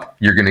wake up,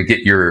 you're going to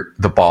get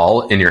the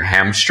ball in your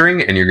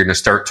hamstring, and you're going to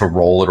start to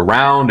roll it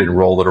around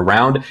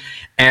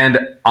and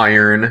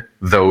iron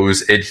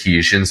those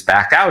adhesions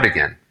back out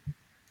again.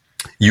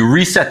 You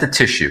reset the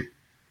tissue.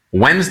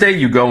 Wednesday,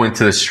 you go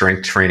into the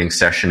strength training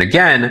session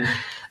again,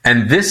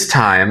 and this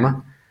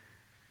time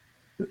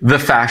the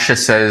fascia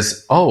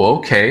says, oh,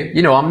 okay,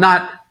 I'm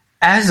not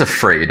as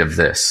afraid of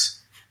this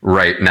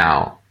right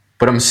now,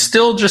 but I'm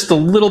still just a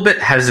little bit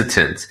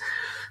hesitant.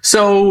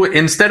 So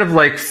instead of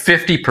like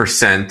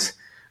 50%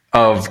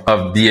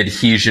 of the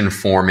adhesion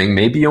forming,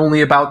 maybe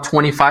only about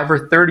 25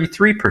 or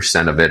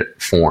 33% of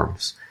it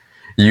forms.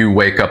 You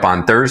wake up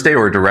on Thursday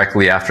or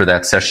directly after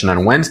that session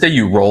on Wednesday,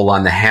 you roll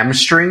on the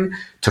hamstring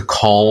to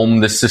calm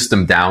the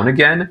system down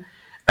again.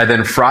 And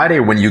then Friday,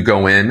 when you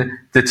go in,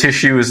 the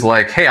tissue is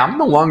like, hey, I'm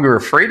no longer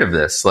afraid of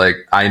this. Like,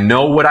 I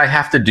know what I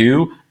have to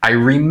do. I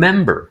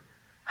remember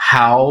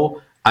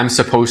how I'm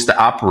supposed to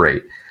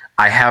operate.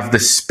 I have the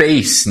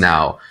space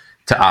now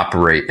to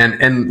operate.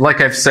 And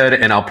like I've said,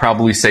 and I'll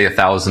probably say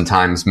 1,000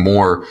 times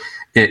more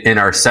in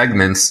our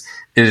segments,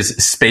 is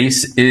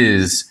space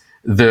is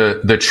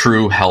the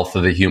true health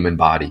of the human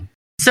body.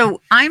 So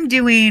I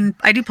do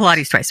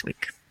Pilates twice a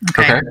week.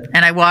 Okay.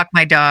 And I walk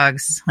my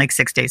dogs like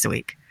 6 days a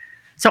week.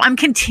 So I'm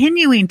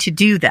continuing to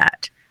do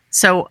that.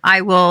 So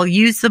I will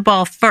use the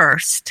ball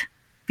first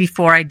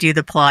before I do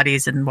the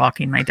Pilates and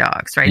walking my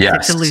dogs, right?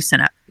 Yes. To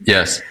loosen up.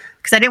 Yes.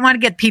 Because I didn't want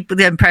to get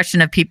the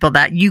impression of people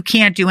that you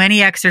can't do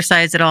any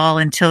exercise at all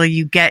until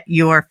you get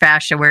your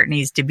fascia where it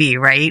needs to be,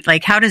 right?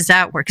 Like, how does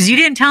that work? Because you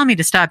didn't tell me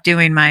to stop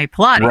doing my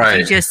Pilates. Right.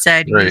 You just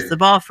said use the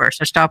ball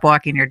first or stop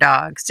walking your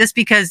dogs, just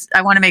because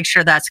I want to make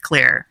sure that's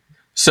clear.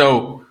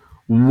 So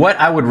what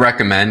I would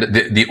recommend,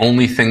 the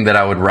only thing that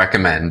I would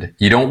recommend,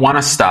 you don't want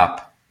to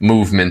stop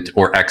movement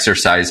or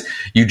exercise.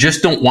 You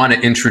just don't want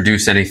to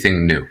introduce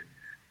anything new.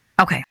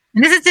 Okay.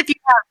 And this is if you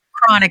have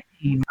chronic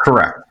pain.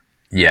 Correct.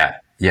 Yeah.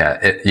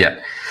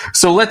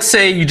 So let's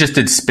say you just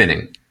did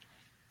spinning,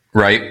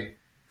 right?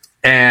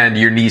 And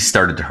your knees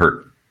started to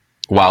hurt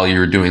while you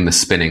were doing the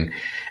spinning.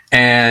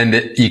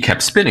 And you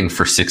kept spinning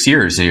for 6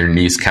 years and your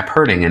knees kept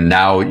hurting. And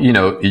now,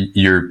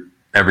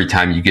 every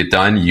time you get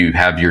done, you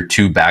have your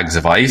 2 bags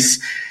of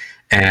ice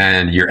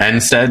and your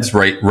NSAIDs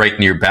right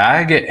in your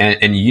bag.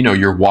 And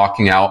you're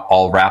walking out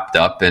all wrapped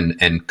up and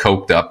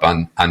coked up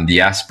on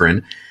the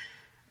aspirin.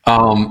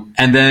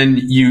 And then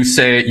you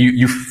say,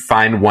 you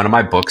find one of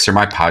my books or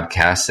my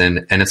podcasts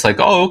and it's like,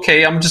 oh,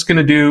 okay, I'm just going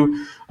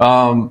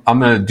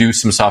to do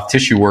some soft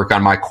tissue work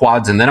on my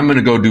quads and then I'm going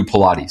to go do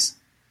Pilates.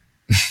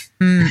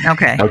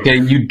 Okay. Okay.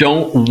 You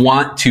don't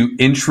want to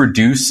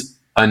introduce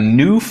a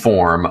new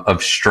form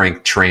of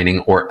strength training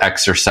or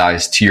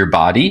exercise to your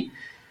body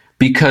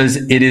because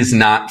it is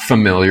not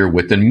familiar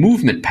with the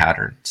movement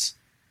patterns.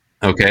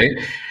 Okay.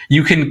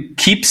 You can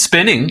keep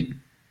spinning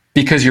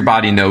because your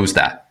body knows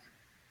that.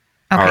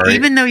 Okay, right.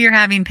 Even though you're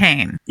having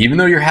pain. Even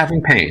though you're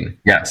having pain,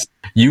 yes,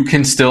 you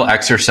can still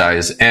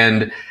exercise.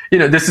 And,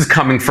 this is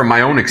coming from my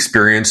own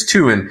experience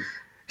too. And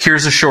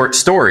here's a short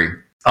story.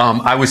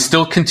 I was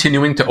still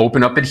continuing to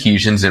open up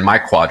adhesions in my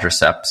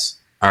quadriceps.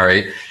 All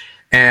right.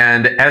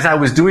 And as I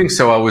was doing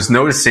so, I was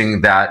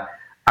noticing that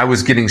I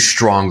was getting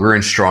stronger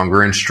and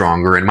stronger and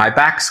stronger in my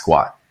back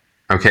squat.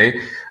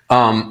 Okay.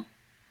 To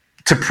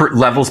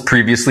levels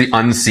previously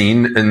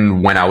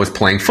unseen when I was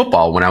playing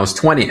football when I was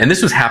 20. And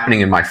this was happening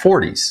in my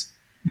 40s.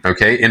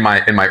 Okay, in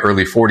my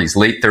early 40s,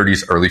 late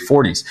 30s, early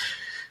 40s.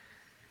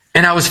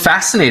 And I was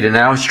fascinated and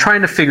I was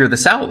trying to figure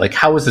this out. Like,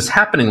 how is this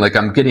happening? Like,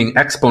 I'm getting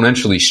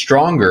exponentially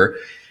stronger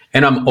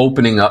and I'm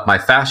opening up my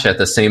fascia at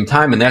the same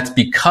time. And that's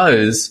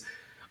because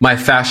my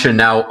fascia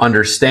now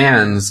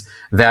understands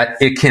that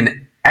it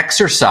can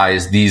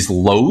exercise these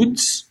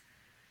loads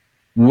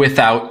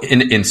without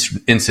an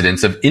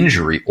incidence of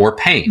injury or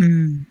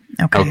pain.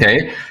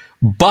 Okay.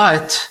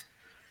 But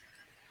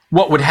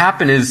what would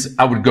happen is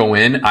I would go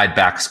in, I'd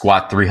back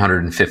squat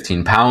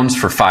 315 pounds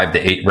for 5 to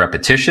 8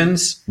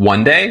 repetitions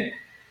one day.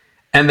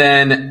 And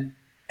then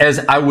as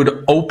I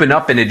would open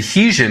up an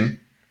adhesion,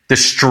 the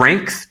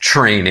strength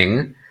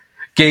training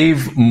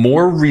gave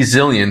more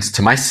resilience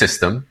to my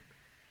system.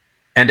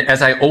 And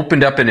as I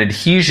opened up an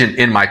adhesion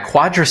in my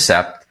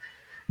quadricep,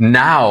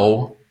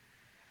 now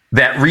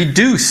that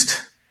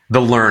reduced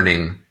the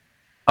learning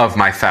of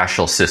my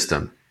fascial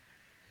system.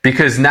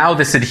 Because now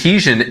this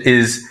adhesion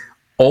is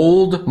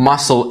old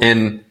muscle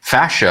in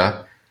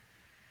fascia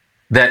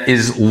that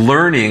is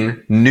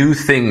learning new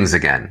things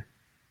again.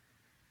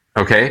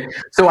 Okay.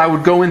 So I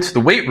would go into the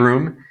weight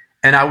room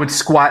and I would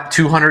squat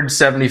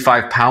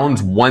 275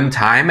 pounds one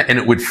time and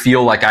it would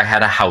feel like I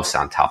had a house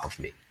on top of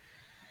me.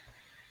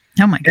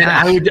 Oh my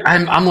gosh.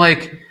 And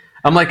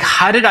I'm like,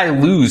 how did I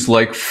lose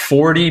like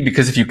 40?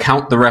 Because if you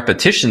count the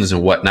repetitions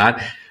and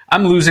whatnot,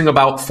 I'm losing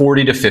about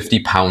 40 to 50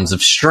 pounds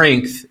of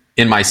strength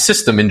in my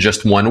system in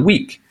just 1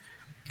 week.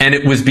 And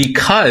it was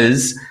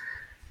because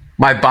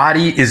my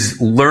body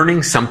is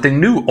learning something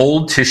new.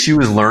 Old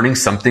tissue is learning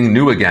something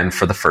new again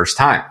for the first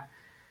time.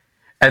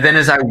 And then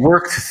as I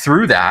worked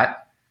through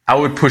that, I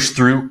would push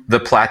through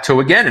the plateau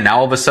again. And now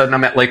all of a sudden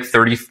I'm at like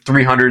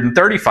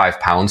 335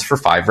 pounds for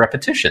 5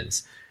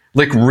 repetitions.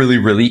 Like really,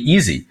 really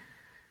easy.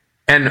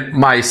 And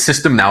my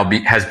system now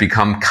has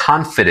become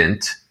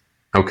confident.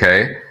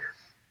 Okay.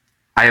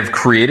 I have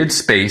created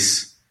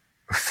space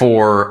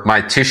for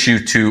my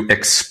tissue to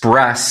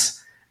express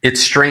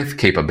its strength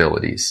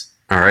capabilities.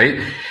 All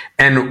right.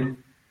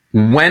 And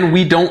when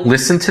we don't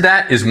listen to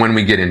that is when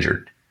we get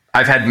injured.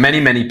 I've had many,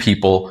 many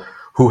people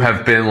who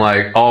have been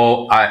like,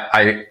 oh,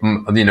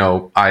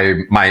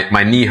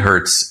 my knee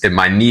hurts and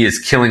my knee is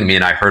killing me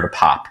and I heard a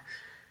pop.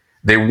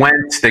 They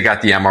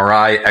got the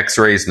MRI,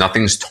 x-rays,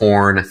 nothing's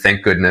torn,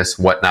 thank goodness,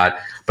 whatnot.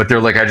 But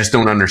they're like, I just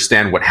don't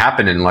understand what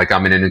happened. And like,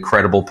 I'm in an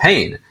incredible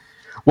pain.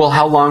 Well,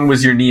 how long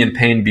was your knee in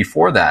pain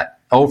before that?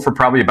 Oh, for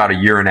probably about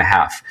 1.5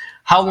 years.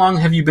 How long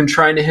have you been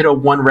trying to hit a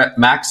 1 rep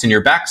max in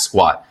your back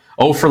squat?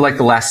 Oh, for like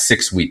the last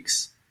 6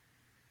 weeks.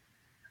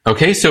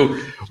 Okay, so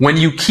when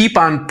you keep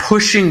on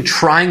pushing,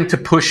 trying to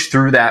push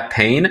through that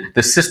pain,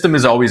 the system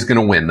is always going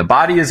to win. The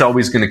body is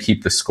always going to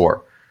keep the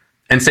score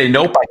and say,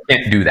 nope, I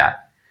can't do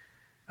that.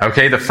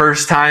 Okay, the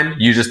first time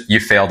you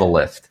fail to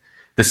lift.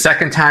 The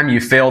second time you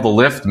fail to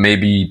lift,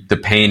 maybe the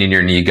pain in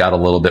your knee got a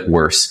little bit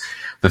worse.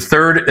 The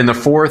third and the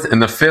fourth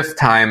and the fifth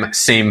time,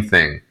 same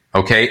thing.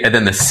 Okay, and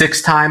then the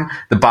 6th time,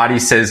 the body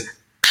says,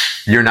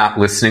 you're not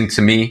listening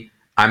to me.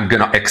 I'm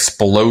going to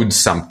explode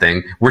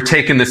something. We're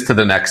taking this to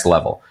the next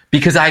level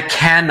because I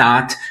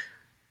cannot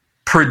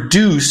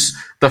produce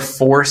the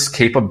force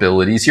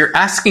capabilities you're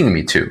asking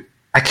me to.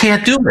 I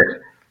can't do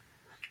it.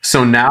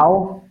 So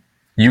now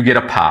you get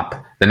a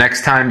pop. The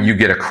next time you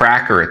get a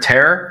crack or a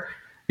tear,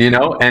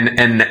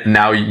 and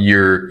now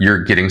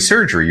you're getting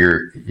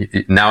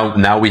surgery.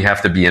 Now we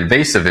have to be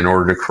invasive in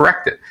order to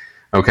correct it.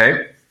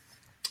 Okay.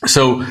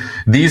 So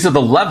these are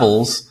the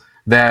levels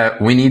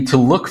that we need to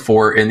look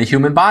for in the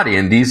human body.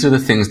 And these are the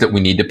things that we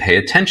need to pay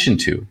attention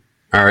to.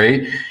 All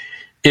right.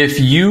 If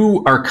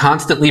you are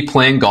constantly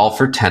playing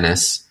golf or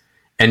tennis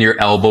and your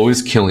elbow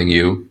is killing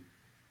you,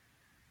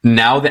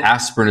 now the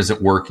aspirin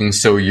isn't working.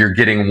 So you're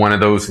getting one of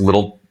those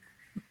little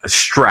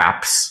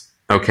straps.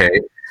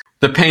 Okay.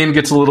 The pain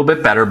gets a little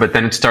bit better, but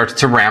then it starts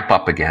to ramp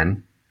up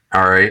again.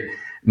 All right.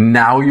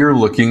 Now you're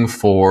looking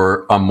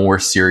for a more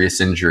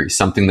serious injury,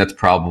 something that's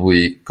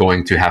probably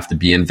going to have to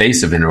be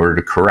invasive in order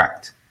to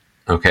correct.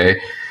 Okay.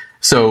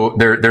 So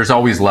there's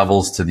always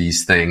levels to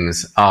these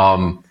things.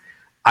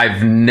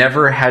 I've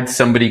never had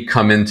somebody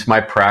come into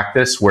my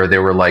practice where they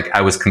were like,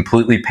 I was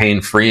completely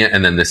pain-free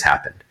and then this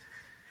happened.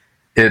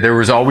 There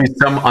was always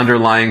some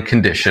underlying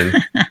condition,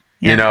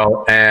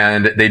 yeah.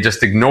 And they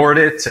just ignored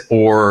it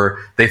or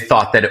they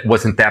thought that it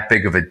wasn't that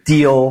big of a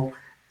deal.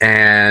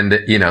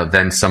 And,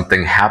 then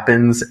something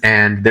happens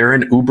and they're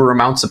in uber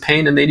amounts of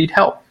pain and they need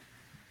help.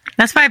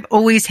 That's why I've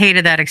always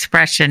hated that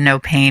expression, no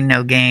pain,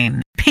 no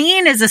gain.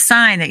 Pain is a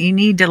sign that you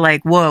need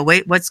to whoa,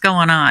 wait, what's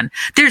going on?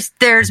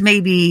 There's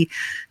maybe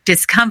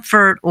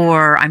discomfort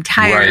or I'm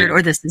tired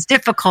or this is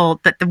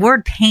difficult, but the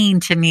word pain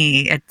to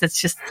me, I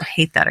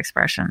hate that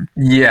expression.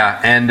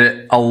 Yeah.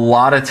 And a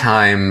lot of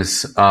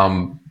times,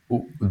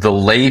 the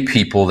lay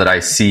people that I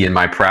see in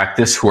my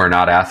practice who are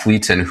not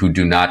athletes and who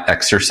do not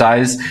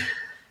exercise,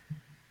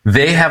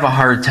 they have a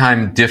hard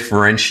time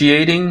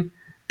differentiating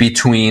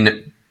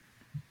between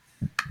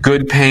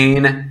good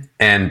pain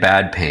and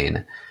bad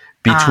pain,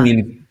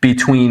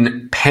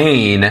 between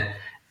pain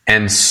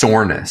and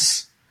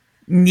soreness.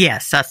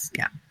 Yes,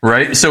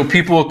 Right? So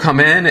people will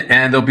come in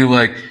and they'll be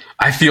like,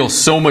 I feel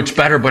so much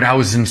better, but I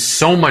was in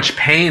so much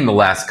pain the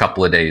last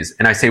couple of days.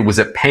 And I say, was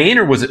it pain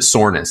or was it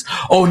soreness?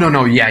 Oh,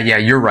 no. Yeah,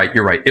 you're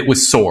right. It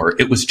was sore.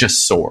 It was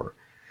just sore.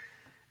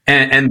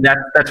 And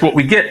that's what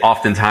we get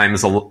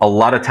oftentimes. A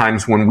lot of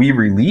times when we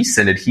release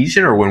an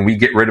adhesion or when we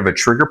get rid of a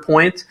trigger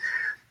point,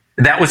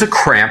 that was a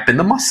cramp in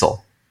the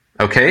muscle.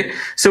 Okay.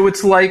 So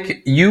it's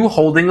like you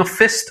holding a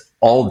fist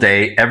all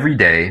day, every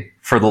day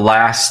for the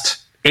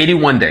last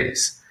 81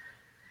 days.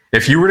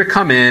 If you were to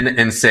come in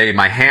and say,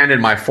 my hand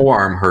and my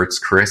forearm hurts,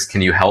 Chris,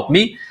 can you help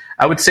me?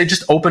 I would say,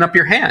 just open up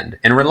your hand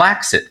and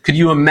relax it. Could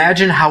you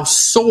imagine how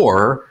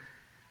sore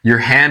your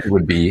hand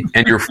would be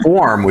and your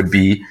forearm would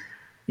be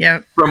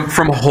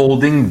from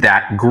holding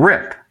that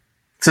grip?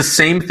 It's the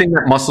same thing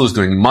that muscle is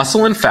doing.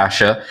 Muscle and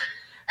fascia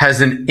has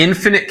an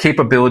infinite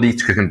capability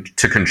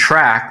to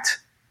contract,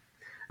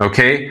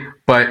 okay?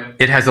 But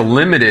it has a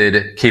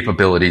limited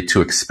capability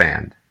to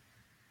expand.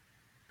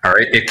 All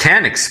right, it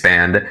can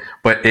expand,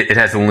 but it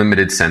has a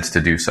limited sense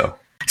to do so.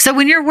 So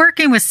when you're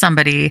working with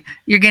somebody,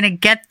 you're going to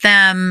get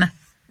them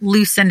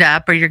loosened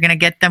up or you're going to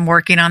get them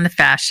working on the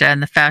fascia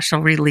and the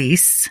fascial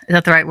release. Is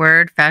that the right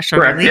word? Fascial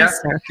Correct,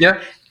 release?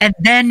 Yeah. And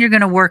then you're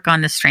going to work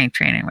on the strength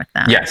training with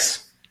them.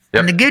 Yes. Yep.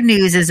 And the good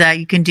news is that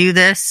you can do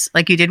this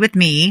like you did with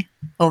me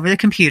over the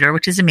computer,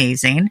 which is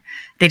amazing.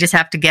 They just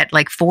have to get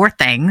 4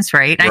 things,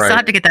 right? I still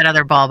have to get that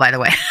other ball, by the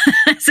way.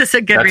 This is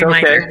a good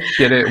reminder. Okay.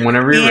 Get it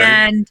whenever you're ready.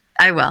 And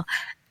I will.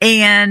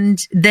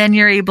 And then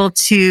you're able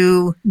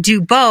to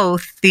do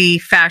both the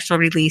fascial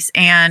release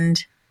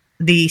and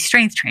the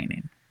strength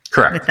training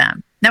Correct. with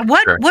them. Now,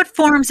 Sure. what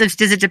forms does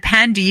it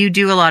depend? Do you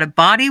do a lot of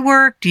body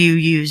work? Do you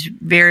use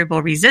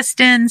variable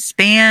resistance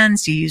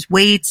bands? Do you use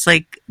weights?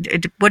 Like,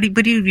 what do you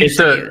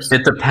usually use?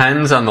 It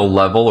depends on the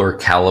level or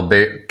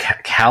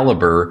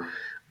caliber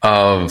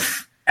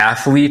of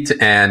athlete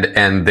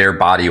and their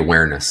body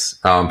awareness.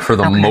 For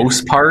the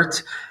most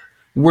part,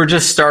 we're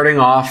just starting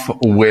off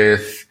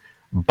with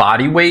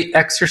body weight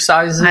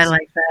exercises. I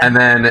like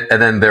that.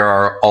 And then there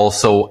are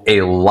also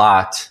a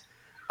lot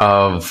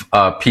of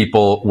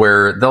people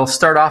where they'll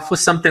start off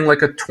with something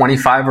like a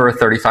 25 or a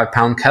 35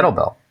 pound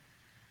kettlebell.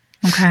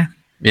 Okay.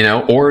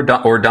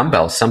 Or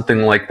dumbbells,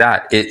 something like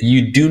that.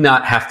 You do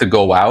not have to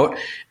go out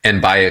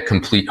and buy a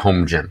complete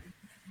home gym.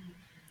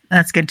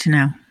 That's good to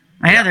know.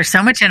 I know there's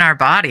so much in our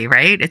body,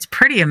 right? It's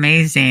pretty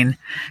amazing.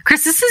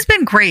 Chris, this has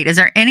been great. Is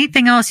there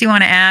anything else you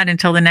want to add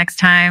until the next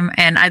time?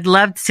 And I'd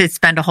love to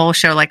spend a whole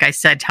show, like I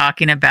said,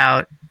 talking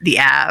about the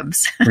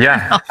abs.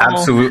 Yeah,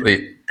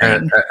 absolutely.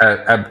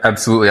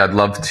 Absolutely. I'd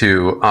love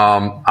to.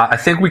 I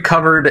think we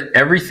covered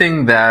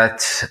everything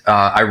that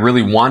I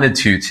really wanted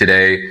to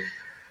today.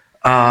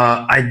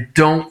 I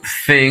don't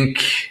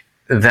think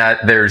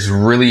that there's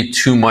really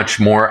too much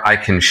more I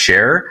can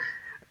share.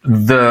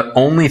 The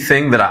only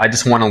thing that I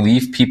just want to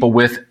leave people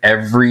with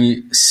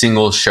every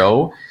single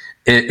show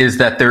is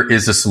that there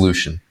is a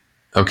solution.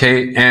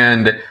 Okay.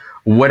 And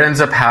what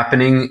ends up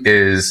happening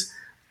is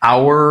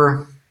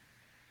our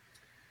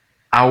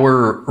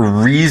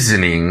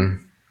reasoning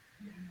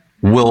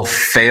will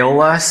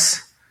fail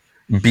us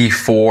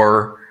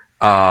before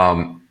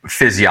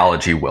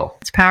physiology will.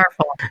 It's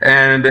powerful.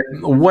 And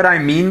what I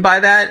mean by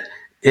that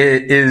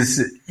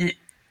is,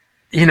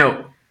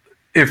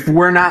 if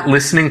we're not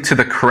listening to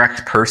the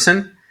correct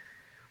person,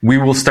 we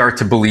will start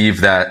to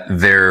believe that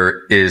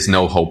there is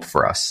no hope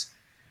for us.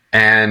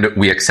 And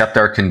we accept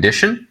our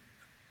condition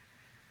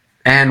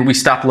and we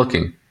stop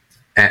looking.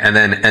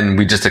 And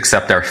we just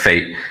accept our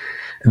fate.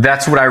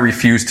 That's what I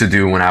refused to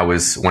do when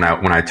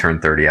I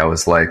turned 30. I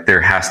was like,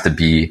 there has to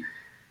be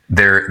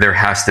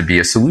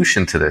a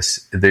solution to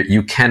this.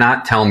 You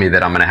cannot tell me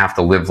that I'm going to have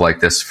to live like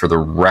this for the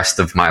rest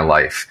of my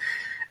life.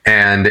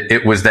 And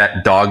it was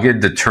that dogged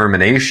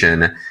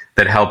determination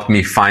that helped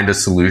me find a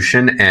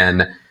solution.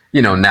 And,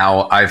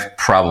 now I've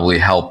probably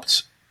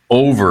helped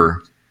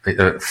over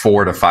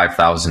 4,000 to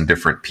 5,000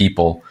 different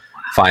people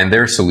find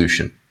their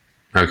solution.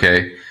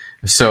 Okay.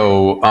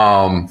 So,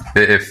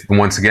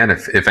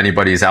 if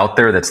anybody's out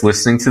there that's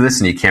listening to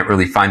this and you can't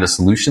really find a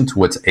solution to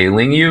what's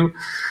ailing you,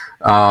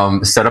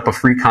 set up a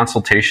free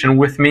consultation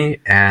with me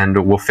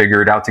and we'll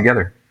figure it out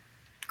together.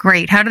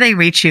 Great. How do they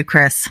reach you,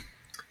 Chris?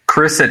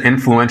 Chris at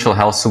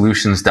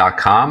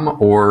influentialhealthsolutions.com,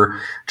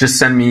 or just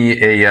send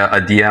me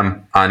a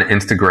DM on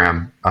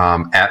Instagram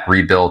at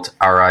Rebuilt,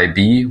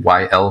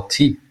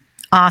 RIBYLT.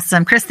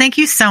 Awesome. Chris, thank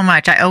you so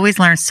much. I always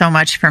learn so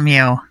much from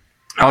you.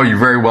 Oh, you're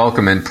very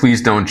welcome. And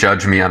please don't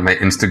judge me on my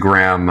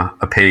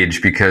Instagram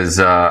page because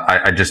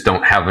I just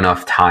don't have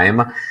enough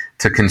time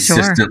to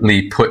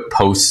consistently put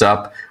posts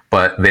up,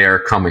 but they are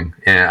coming.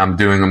 And I'm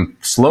doing them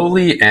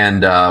slowly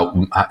and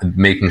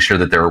making sure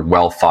that they're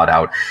well thought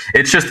out.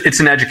 It's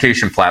an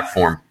education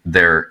platform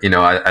there.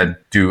 I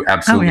do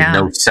absolutely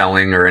no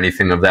selling or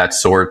anything of that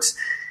sort.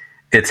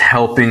 It's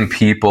helping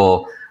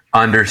people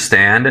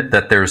understand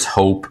that there's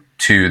hope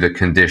to the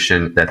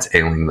condition that's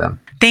ailing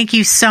them. Thank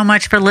you so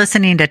much for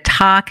listening to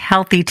Talk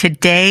Healthy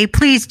Today.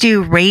 Please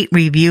do rate,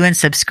 review, and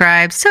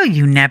subscribe so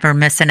you never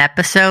miss an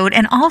episode.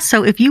 And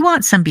also, if you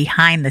want some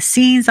behind the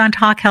scenes on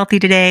Talk Healthy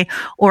Today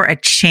or a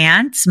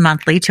chance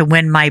monthly to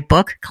win my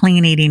book,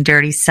 Clean Eating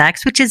Dirty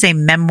Sex, which is a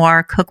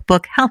memoir,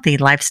 cookbook, healthy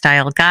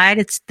lifestyle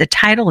guide. The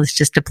title is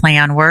just a play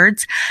on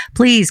words.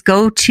 Please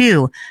go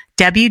to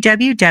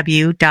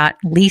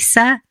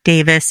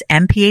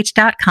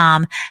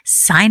www.lisadavismph.com.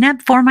 Sign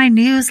up for my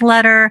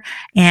newsletter.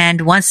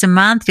 And once a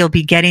month, you'll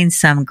be getting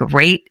some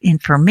great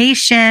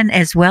information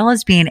as well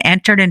as being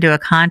entered into a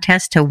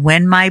contest to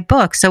win my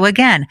book. So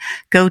again,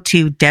 go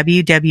to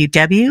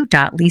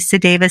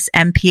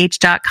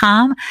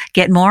www.lisadavismph.com.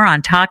 Get more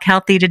on Talk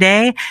Healthy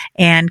Today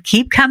and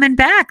keep coming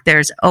back.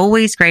 There's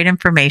always great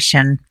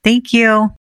information. Thank you.